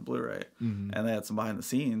it on Blu-ray, Mm-hmm. and they had some behind the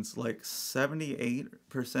scenes. Like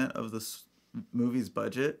 78% of this movie's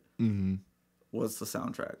budget Mm-hmm. was the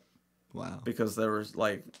soundtrack, Wow. because there was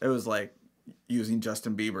like it was like using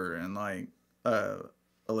Justin Bieber and like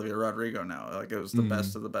Olivia Rodrigo now. Like it was the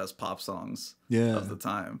best of the best pop songs Yeah. of the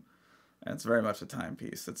time, and it's very much a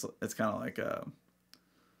timepiece. It's kind of like a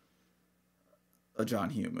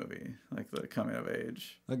John Hughes movie, like the coming of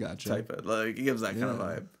age I gotcha. type of, like it gives that kind of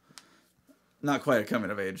vibe. Not quite a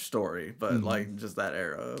coming of age story, but like just that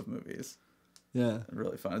era of movies. Yeah.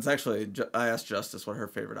 Really fun. It's actually, I asked Justice what her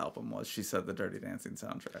favorite album was. She said the Dirty Dancing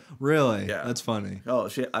soundtrack. Really? Yeah. That's funny. Oh,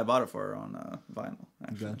 I bought it for her on vinyl,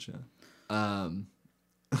 actually. Gotcha.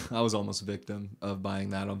 I was almost a victim of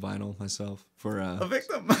buying that on vinyl myself for A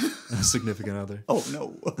victim. a significant other. Oh,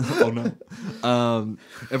 no. Oh no.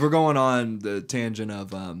 If we're going on the tangent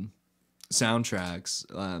of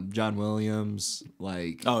soundtracks, John Williams,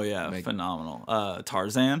 like Oh, yeah. Phenomenal.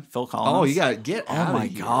 Tarzan, Phil Collins. oh, you got to get out of my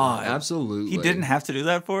here. God. Absolutely. He didn't have to do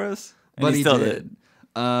that for us, and But he still did.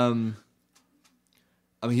 I'm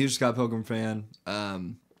a huge Scott Pilgrim fan.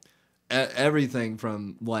 Everything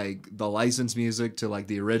from like the licensed music to like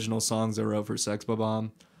the original songs I wrote for Sex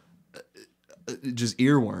Bomb, just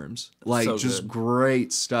earworms. Like So just good.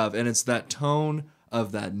 great stuff, and it's that tone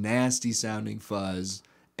of that nasty sounding fuzz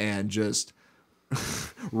and just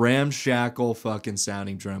ramshackle fucking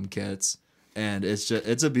sounding drum kits. And it's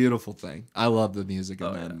a beautiful thing. I love the music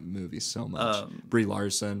in that movie so much. Brie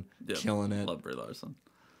Larson killing it. Love Brie Larson.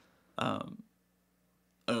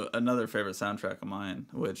 Another favorite soundtrack of mine,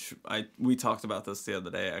 which we talked about this the other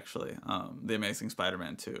day actually. The Amazing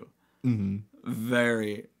Spider-Man 2. Mm-hmm.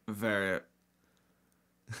 Very, very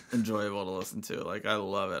enjoyable to listen to. Like I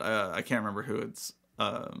love it. I can't remember who it's.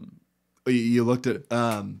 You looked at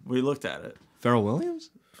We looked at it. Pharrell Williams?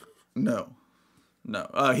 No.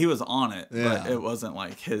 He was on it, Yeah. but it wasn't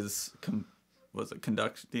like his. Was it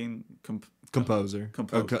conducting? Composer.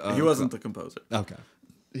 He wasn't the composer. Okay.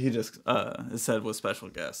 He just it said with special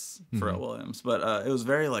guests, Pharrell Williams, but it was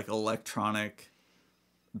very like electronic,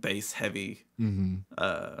 bass heavy.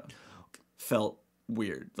 Felt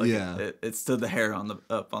weird. Like Yeah. it stood the hair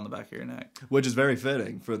up on the back of your neck. Which is very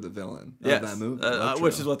fitting for the villain of that movie.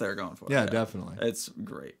 Which is what they're going for. Yeah, definitely. It's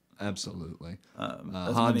great. Absolutely. As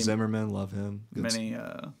Hans many- Zimmerman, love him. Good Many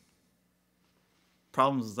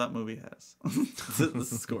problems as that movie has. The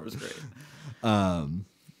score is great.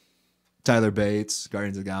 Tyler Bates,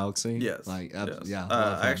 Guardians of the Galaxy. Yes. Yes. Yeah.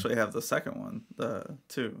 I actually have the second one, the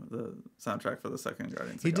soundtrack for the second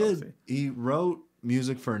Guardians of the Galaxy. He wrote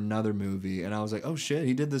music for another movie, and I was like, oh shit,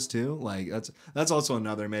 he did this too. Like that's also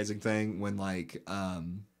another amazing thing when like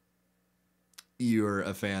you're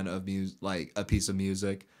a fan of music, like a piece of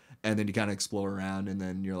music, and then you kind of explore around, and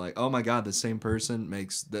then you're like, oh my god, the same person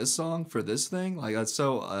makes this song for this thing. Like that's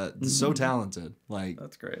so talented. Like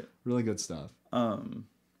That's great. really good stuff.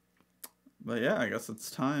 But yeah, I guess it's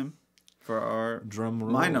time for our Drum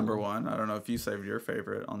roll. my number one. I don't know if you saved your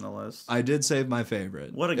favorite on the list. I did save my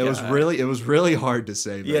favorite. What a it was guy. really hard to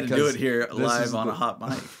save. You had to do it here this live is on the- a hot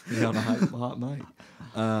mic. Yeah, on a hot mic.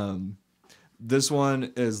 This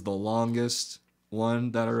one is the longest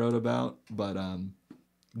one that I wrote about, but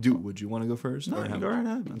would you want to go first? No, or you have- go right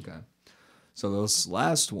ahead. Okay. So this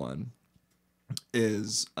last one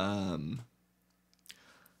is let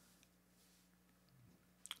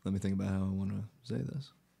me think about how I want to say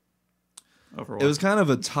this. Overwatch. It was kind of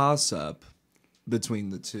a toss-up between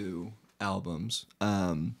the two albums.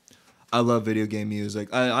 I love video game music.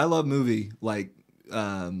 I love movie like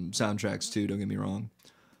soundtracks too. Don't get me wrong,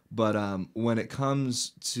 but when it comes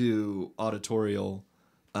to auditorial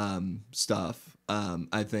stuff,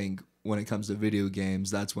 I think when it comes to video games,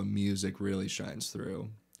 that's when music really shines through.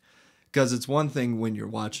 Because it's one thing when you're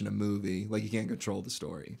watching a movie, like you can't control the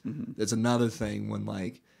story. It's another thing when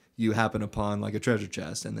like you happen upon like a treasure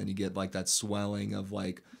chest, and then you get like that swelling of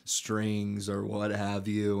like strings or what have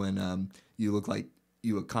you, and you look like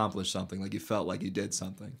you accomplished something, like you felt like you did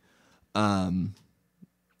something.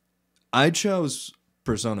 I chose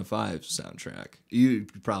Persona 5 soundtrack. You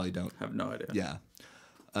probably don't. I have no idea. Yeah.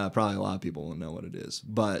 Probably a lot of people will know what it is,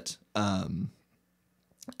 but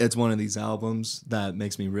it's one of these albums that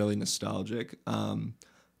makes me really nostalgic.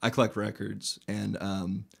 I collect records, and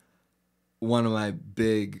one of my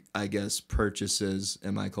big, I guess, purchases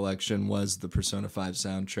in my collection was the Persona 5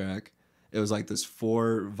 soundtrack. It was like this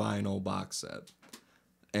 4 vinyl box set,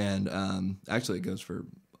 and actually it goes for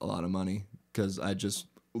a lot of money because I just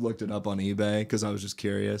looked it up on eBay because I was just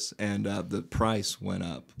curious, and the price went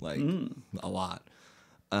up like a lot.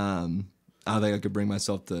 I don't think I could bring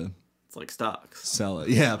myself to It's like stocks. sell it.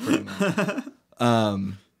 Yeah, pretty much.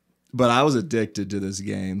 But I was addicted to this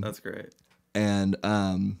game. That's great. And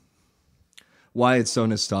why it's so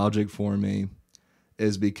nostalgic for me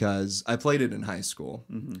is because I played it in high school.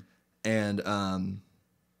 Mm-hmm. And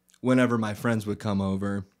whenever my friends would come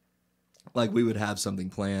over, like we would have something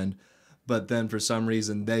planned, but then for some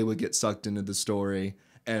reason they would get sucked into the story,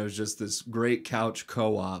 and it was just this great couch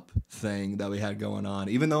co-op thing that we had going on.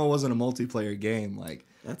 Even though it wasn't a multiplayer game, like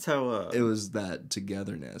that's how it was that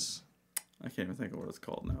togetherness. I can't even think of what it's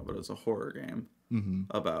called now, but it was a horror game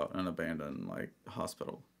about an abandoned like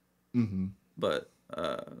hospital. Mm-hmm. But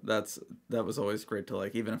that was always great to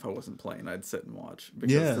like. Even if I wasn't playing, I'd sit and watch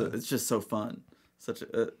because it's just so fun.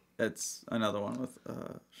 It's another one with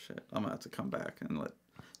shit. I'm gonna have to come back and let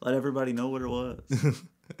everybody know what it was.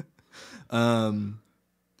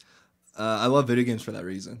 I love video games for that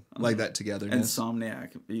reason, like that togetherness.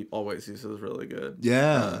 Insomniac always uses really good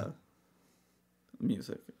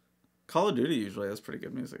music. Call of Duty usually has pretty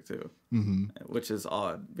good music too, which is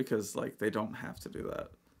odd because like they don't have to do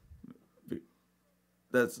that.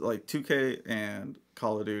 That's like 2K and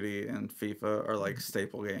Call of Duty and FIFA are like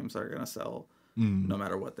staple games that are gonna sell no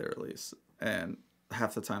matter what they release, and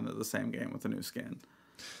half the time they're the same game with a new skin.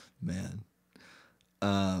 Man,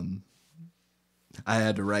 I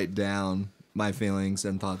had to write down my feelings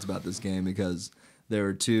and thoughts about this game because there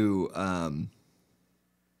were two. I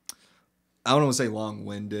don't want to say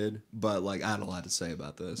long-winded, but like I had a lot to say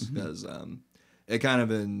about this because it kind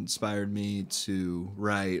of inspired me to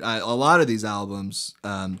write. A lot of these albums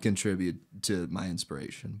contribute to my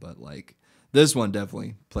inspiration, but like this one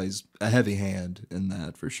definitely plays a heavy hand in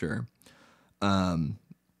that for sure.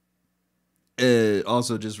 It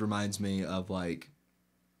also just reminds me of like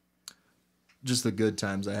just the good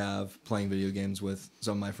times I have playing video games with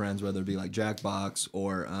some of my friends, whether it be like Jackbox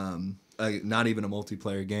or not even a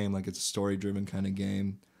multiplayer game, like it's a story-driven kind of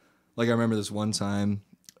game. Like I remember this one time,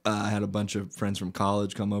 I had a bunch of friends from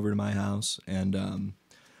college come over to my house, and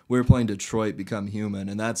we were playing Detroit Become Human,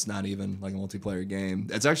 and that's not even like a multiplayer game.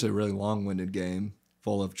 It's actually a really long-winded game,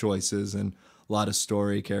 full of choices and a lot of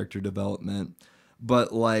story, character development.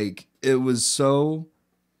 But like it was so,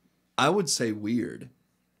 I would say, weird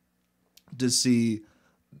to see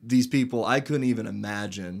these people I couldn't even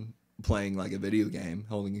imagine playing like a video game,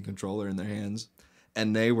 holding a controller in their hands,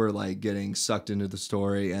 and they were like getting sucked into the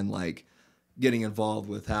story and like getting involved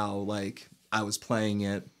with how like I was playing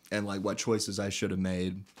it and like what choices I should have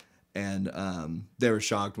made, and they were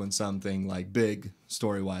shocked when something like big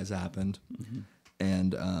story-wise happened.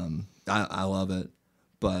 And I love it.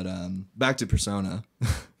 But back to Persona.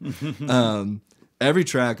 Every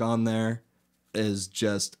track on there is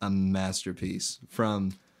just a masterpiece,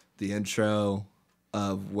 from the intro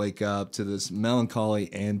of Wake Up to this melancholy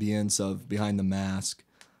ambience of Behind the Mask.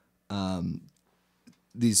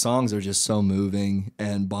 These songs are just so moving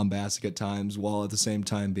and bombastic at times, while at the same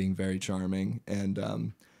time being very charming,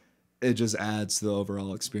 and it just adds to the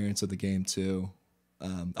overall experience of the game too.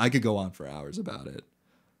 I could go on for hours about it,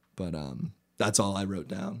 but that's all I wrote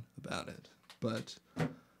down about it. But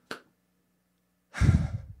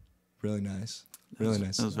really nice. Really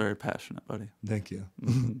nice. That was very passionate, buddy. Thank you.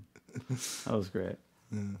 That was great.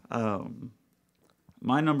 Yeah.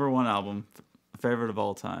 My number one album, favorite of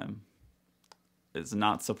all time, is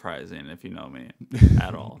not surprising if you know me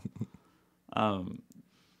at all.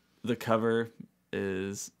 The cover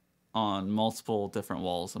is on multiple different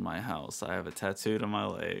walls in my house. I have it tattooed on my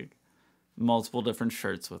leg, multiple different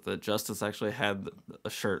shirts with it. Justice actually had a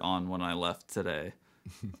shirt on when I left today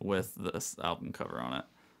with this album cover on it.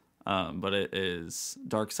 But it is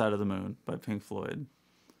Dark Side of the Moon by Pink Floyd.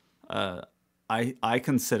 I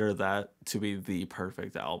consider that to be the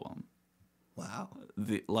perfect album. Wow.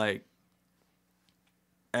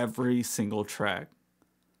 Every single track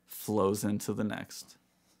flows into the next.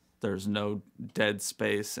 There's no dead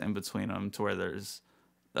space in between them to where there's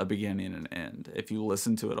a beginning and end. If you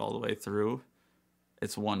listen to it all the way through,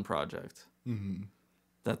 it's one project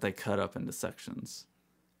that they cut up into sections,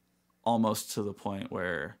 almost to the point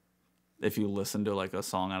where if you listen to like a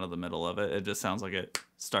song out of the middle of it, it just sounds like it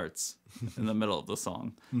starts in the middle of the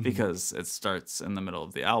song because it starts in the middle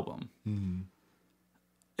of the album.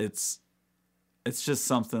 It's just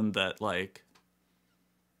something that like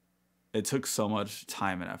it took so much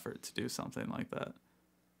time and effort to do something like that.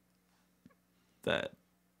 That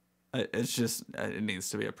it's just, it needs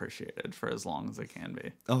to be appreciated for as long as it can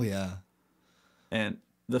be. Oh yeah. And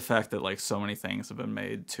the fact that like so many things have been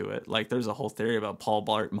made to it, like there's a whole theory about Paul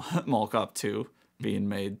Blart Mall Cop 2 being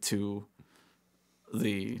made to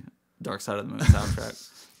the Dark Side of the Moon soundtrack.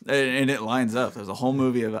 And it lines up. There's a whole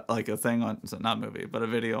movie about, like a thing on, so not movie, but a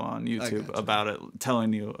video on YouTube about it,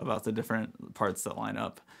 telling you about the different parts that line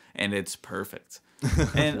up, and it's perfect.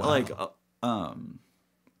 And like,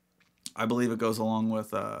 I believe it goes along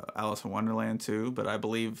with Alice in Wonderland too, but I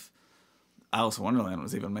believe Alice in Wonderland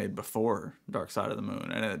was even made before Dark Side of the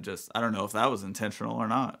Moon, and it just, I don't know if that was intentional or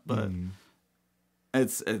not, but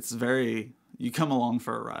it's very, you come along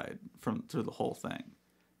for a ride through the whole thing,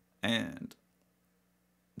 and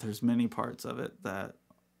there's many parts of it that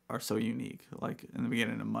are so unique, like in the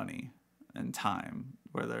beginning of Money and Time,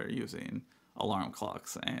 where they're using alarm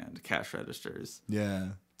clocks and cash registers. Yeah.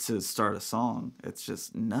 To start a song. It's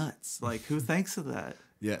just nuts. Like, who thinks of that?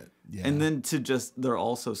 Yeah. And then they're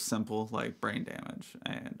all so simple, like Brain Damage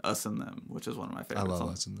and Us and Them, which is one of my favorite songs. I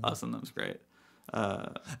love Us and Them. Us and Them's great.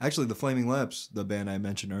 Actually, the Flaming Lips, the band I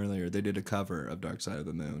mentioned earlier, they did a cover of Dark Side of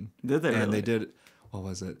the Moon. Did they really? And they did, what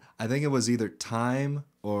was it? I think it was either Time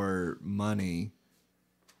or Money.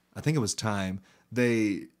 I think it was Time.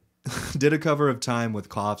 They did a cover of Time with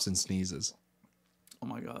coughs and sneezes. Oh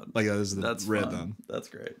my God. Like, that is the That's rhythm. Fun. That's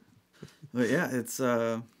great. But yeah, it's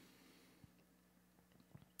there's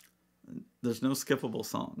no skippable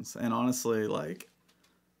songs. And honestly, like,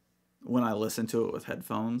 when I listen to it with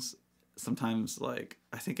headphones, sometimes, like,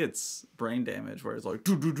 I think it's Brain Damage where it's like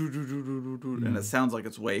and it sounds like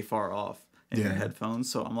it's way far off in your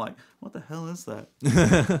headphones. So I'm like, what the hell is that?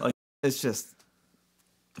 Like, it's just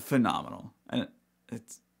phenomenal. And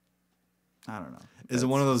it's, I don't know. Is it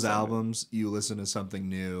one of those albums you listen to something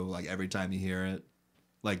new, like, every time you hear it?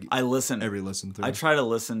 Like, I listen every listen through. I try to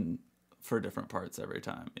listen for different parts every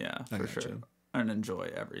time. Yeah, for sure. You. And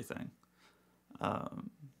enjoy everything.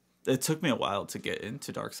 It took me a while to get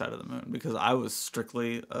into Dark Side of the Moon because I was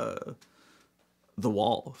strictly The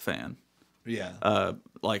Wall fan. Yeah.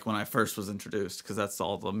 Like when I first was introduced, because that's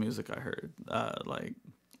all the music I heard. Like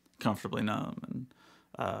Comfortably Numb and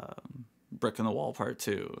Brick in the Wall Part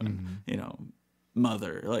 2 and you know,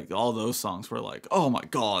 Mother, like all those songs were like, oh my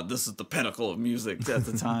God, this is the pinnacle of music at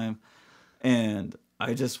the time. And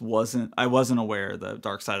I wasn't aware that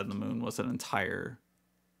Dark Side of the Moon was an entire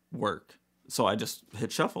work. So I just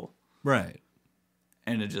hit shuffle. Right.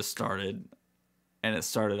 And it just started, and it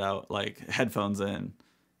started out like headphones in,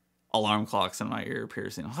 alarm clocks in my ear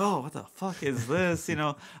piercing. Oh, what the fuck is this? You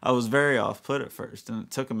know, I was very off put at first, and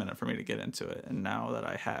it took a minute for me to get into it. And now that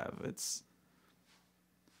I have, it's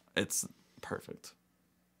perfect.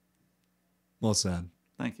 Well said.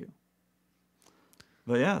 Thank you.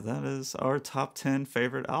 But yeah, that is our top 10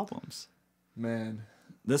 favorite albums. Man,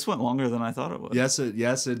 this went longer than I thought it would. Yes, it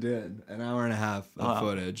did. An hour and a half of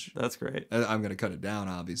footage. That's great. I'm gonna cut it down,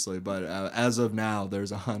 obviously, but as of now,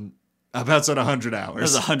 there's I've about said 100 hours.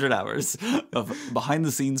 There's 100 hours of behind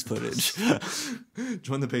the scenes footage.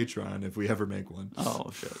 Join the Patreon if we ever make one.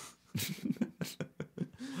 Oh shit.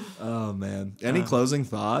 Oh man. Any closing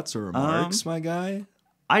thoughts or remarks, my guy?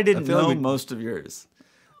 I didn't know most of yours.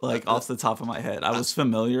 Like off the top of my head, I was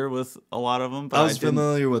familiar with a lot of them. But I was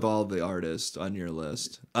familiar with all the artists on your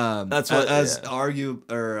list. That's what other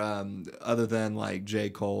than like J.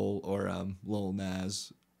 Cole or Lil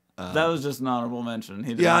Nas. That was just an honorable mention.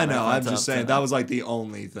 Yeah, I know. I'm just saying that was like the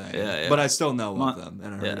only thing. Yeah. But I still know of them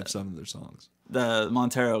and I heard of some of their songs. The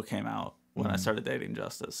Montero came out when I started dating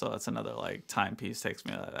Justice, so that's another like timepiece, takes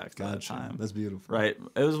me back to that time. That's beautiful. Right,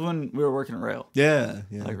 it was when we were working at Rail. Yeah.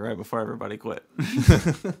 Like right before everybody quit.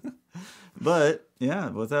 But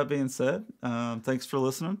yeah, with that being said, thanks for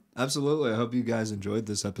listening. Absolutely. I hope you guys enjoyed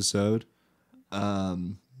this episode.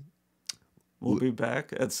 We'll be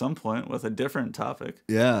back at some point with a different topic.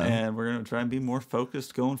 Yeah. And we're going to try and be more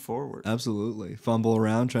focused going forward. Absolutely. Fumble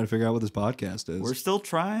around trying to figure out what this podcast is. We're still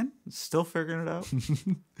trying, still figuring it out.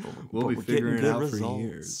 We'll be figuring it out for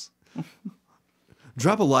years.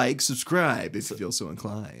 Drop a like, subscribe if you feel so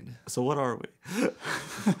inclined. So what are we?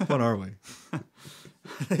 What are we?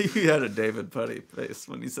 You had a David Putty face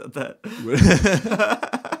when you said that.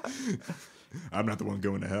 I'm not the one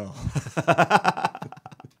going to hell.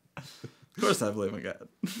 Of course I believe in God.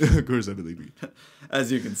 Of course I believe you.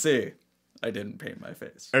 As you can see, I didn't paint my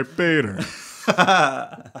face. I paid her.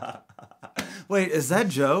 Wait, is that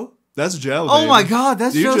Joe? That's Joe. Oh my God,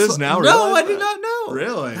 that's Joe. You just now No, realized I did not know.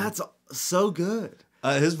 Really? That's so good.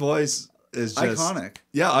 His voice is just iconic.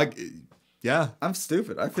 Yeah, I'm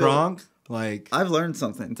stupid. I feel Kronk. Like I've learned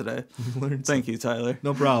something today. Thank you, Tyler.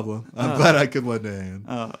 No problem. I'm glad I could lend a hand.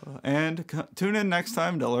 And tune in next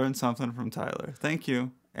time to learn something from Tyler. Thank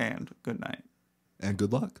you, and good night. And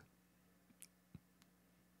good luck.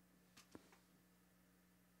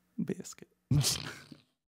 Biscuit.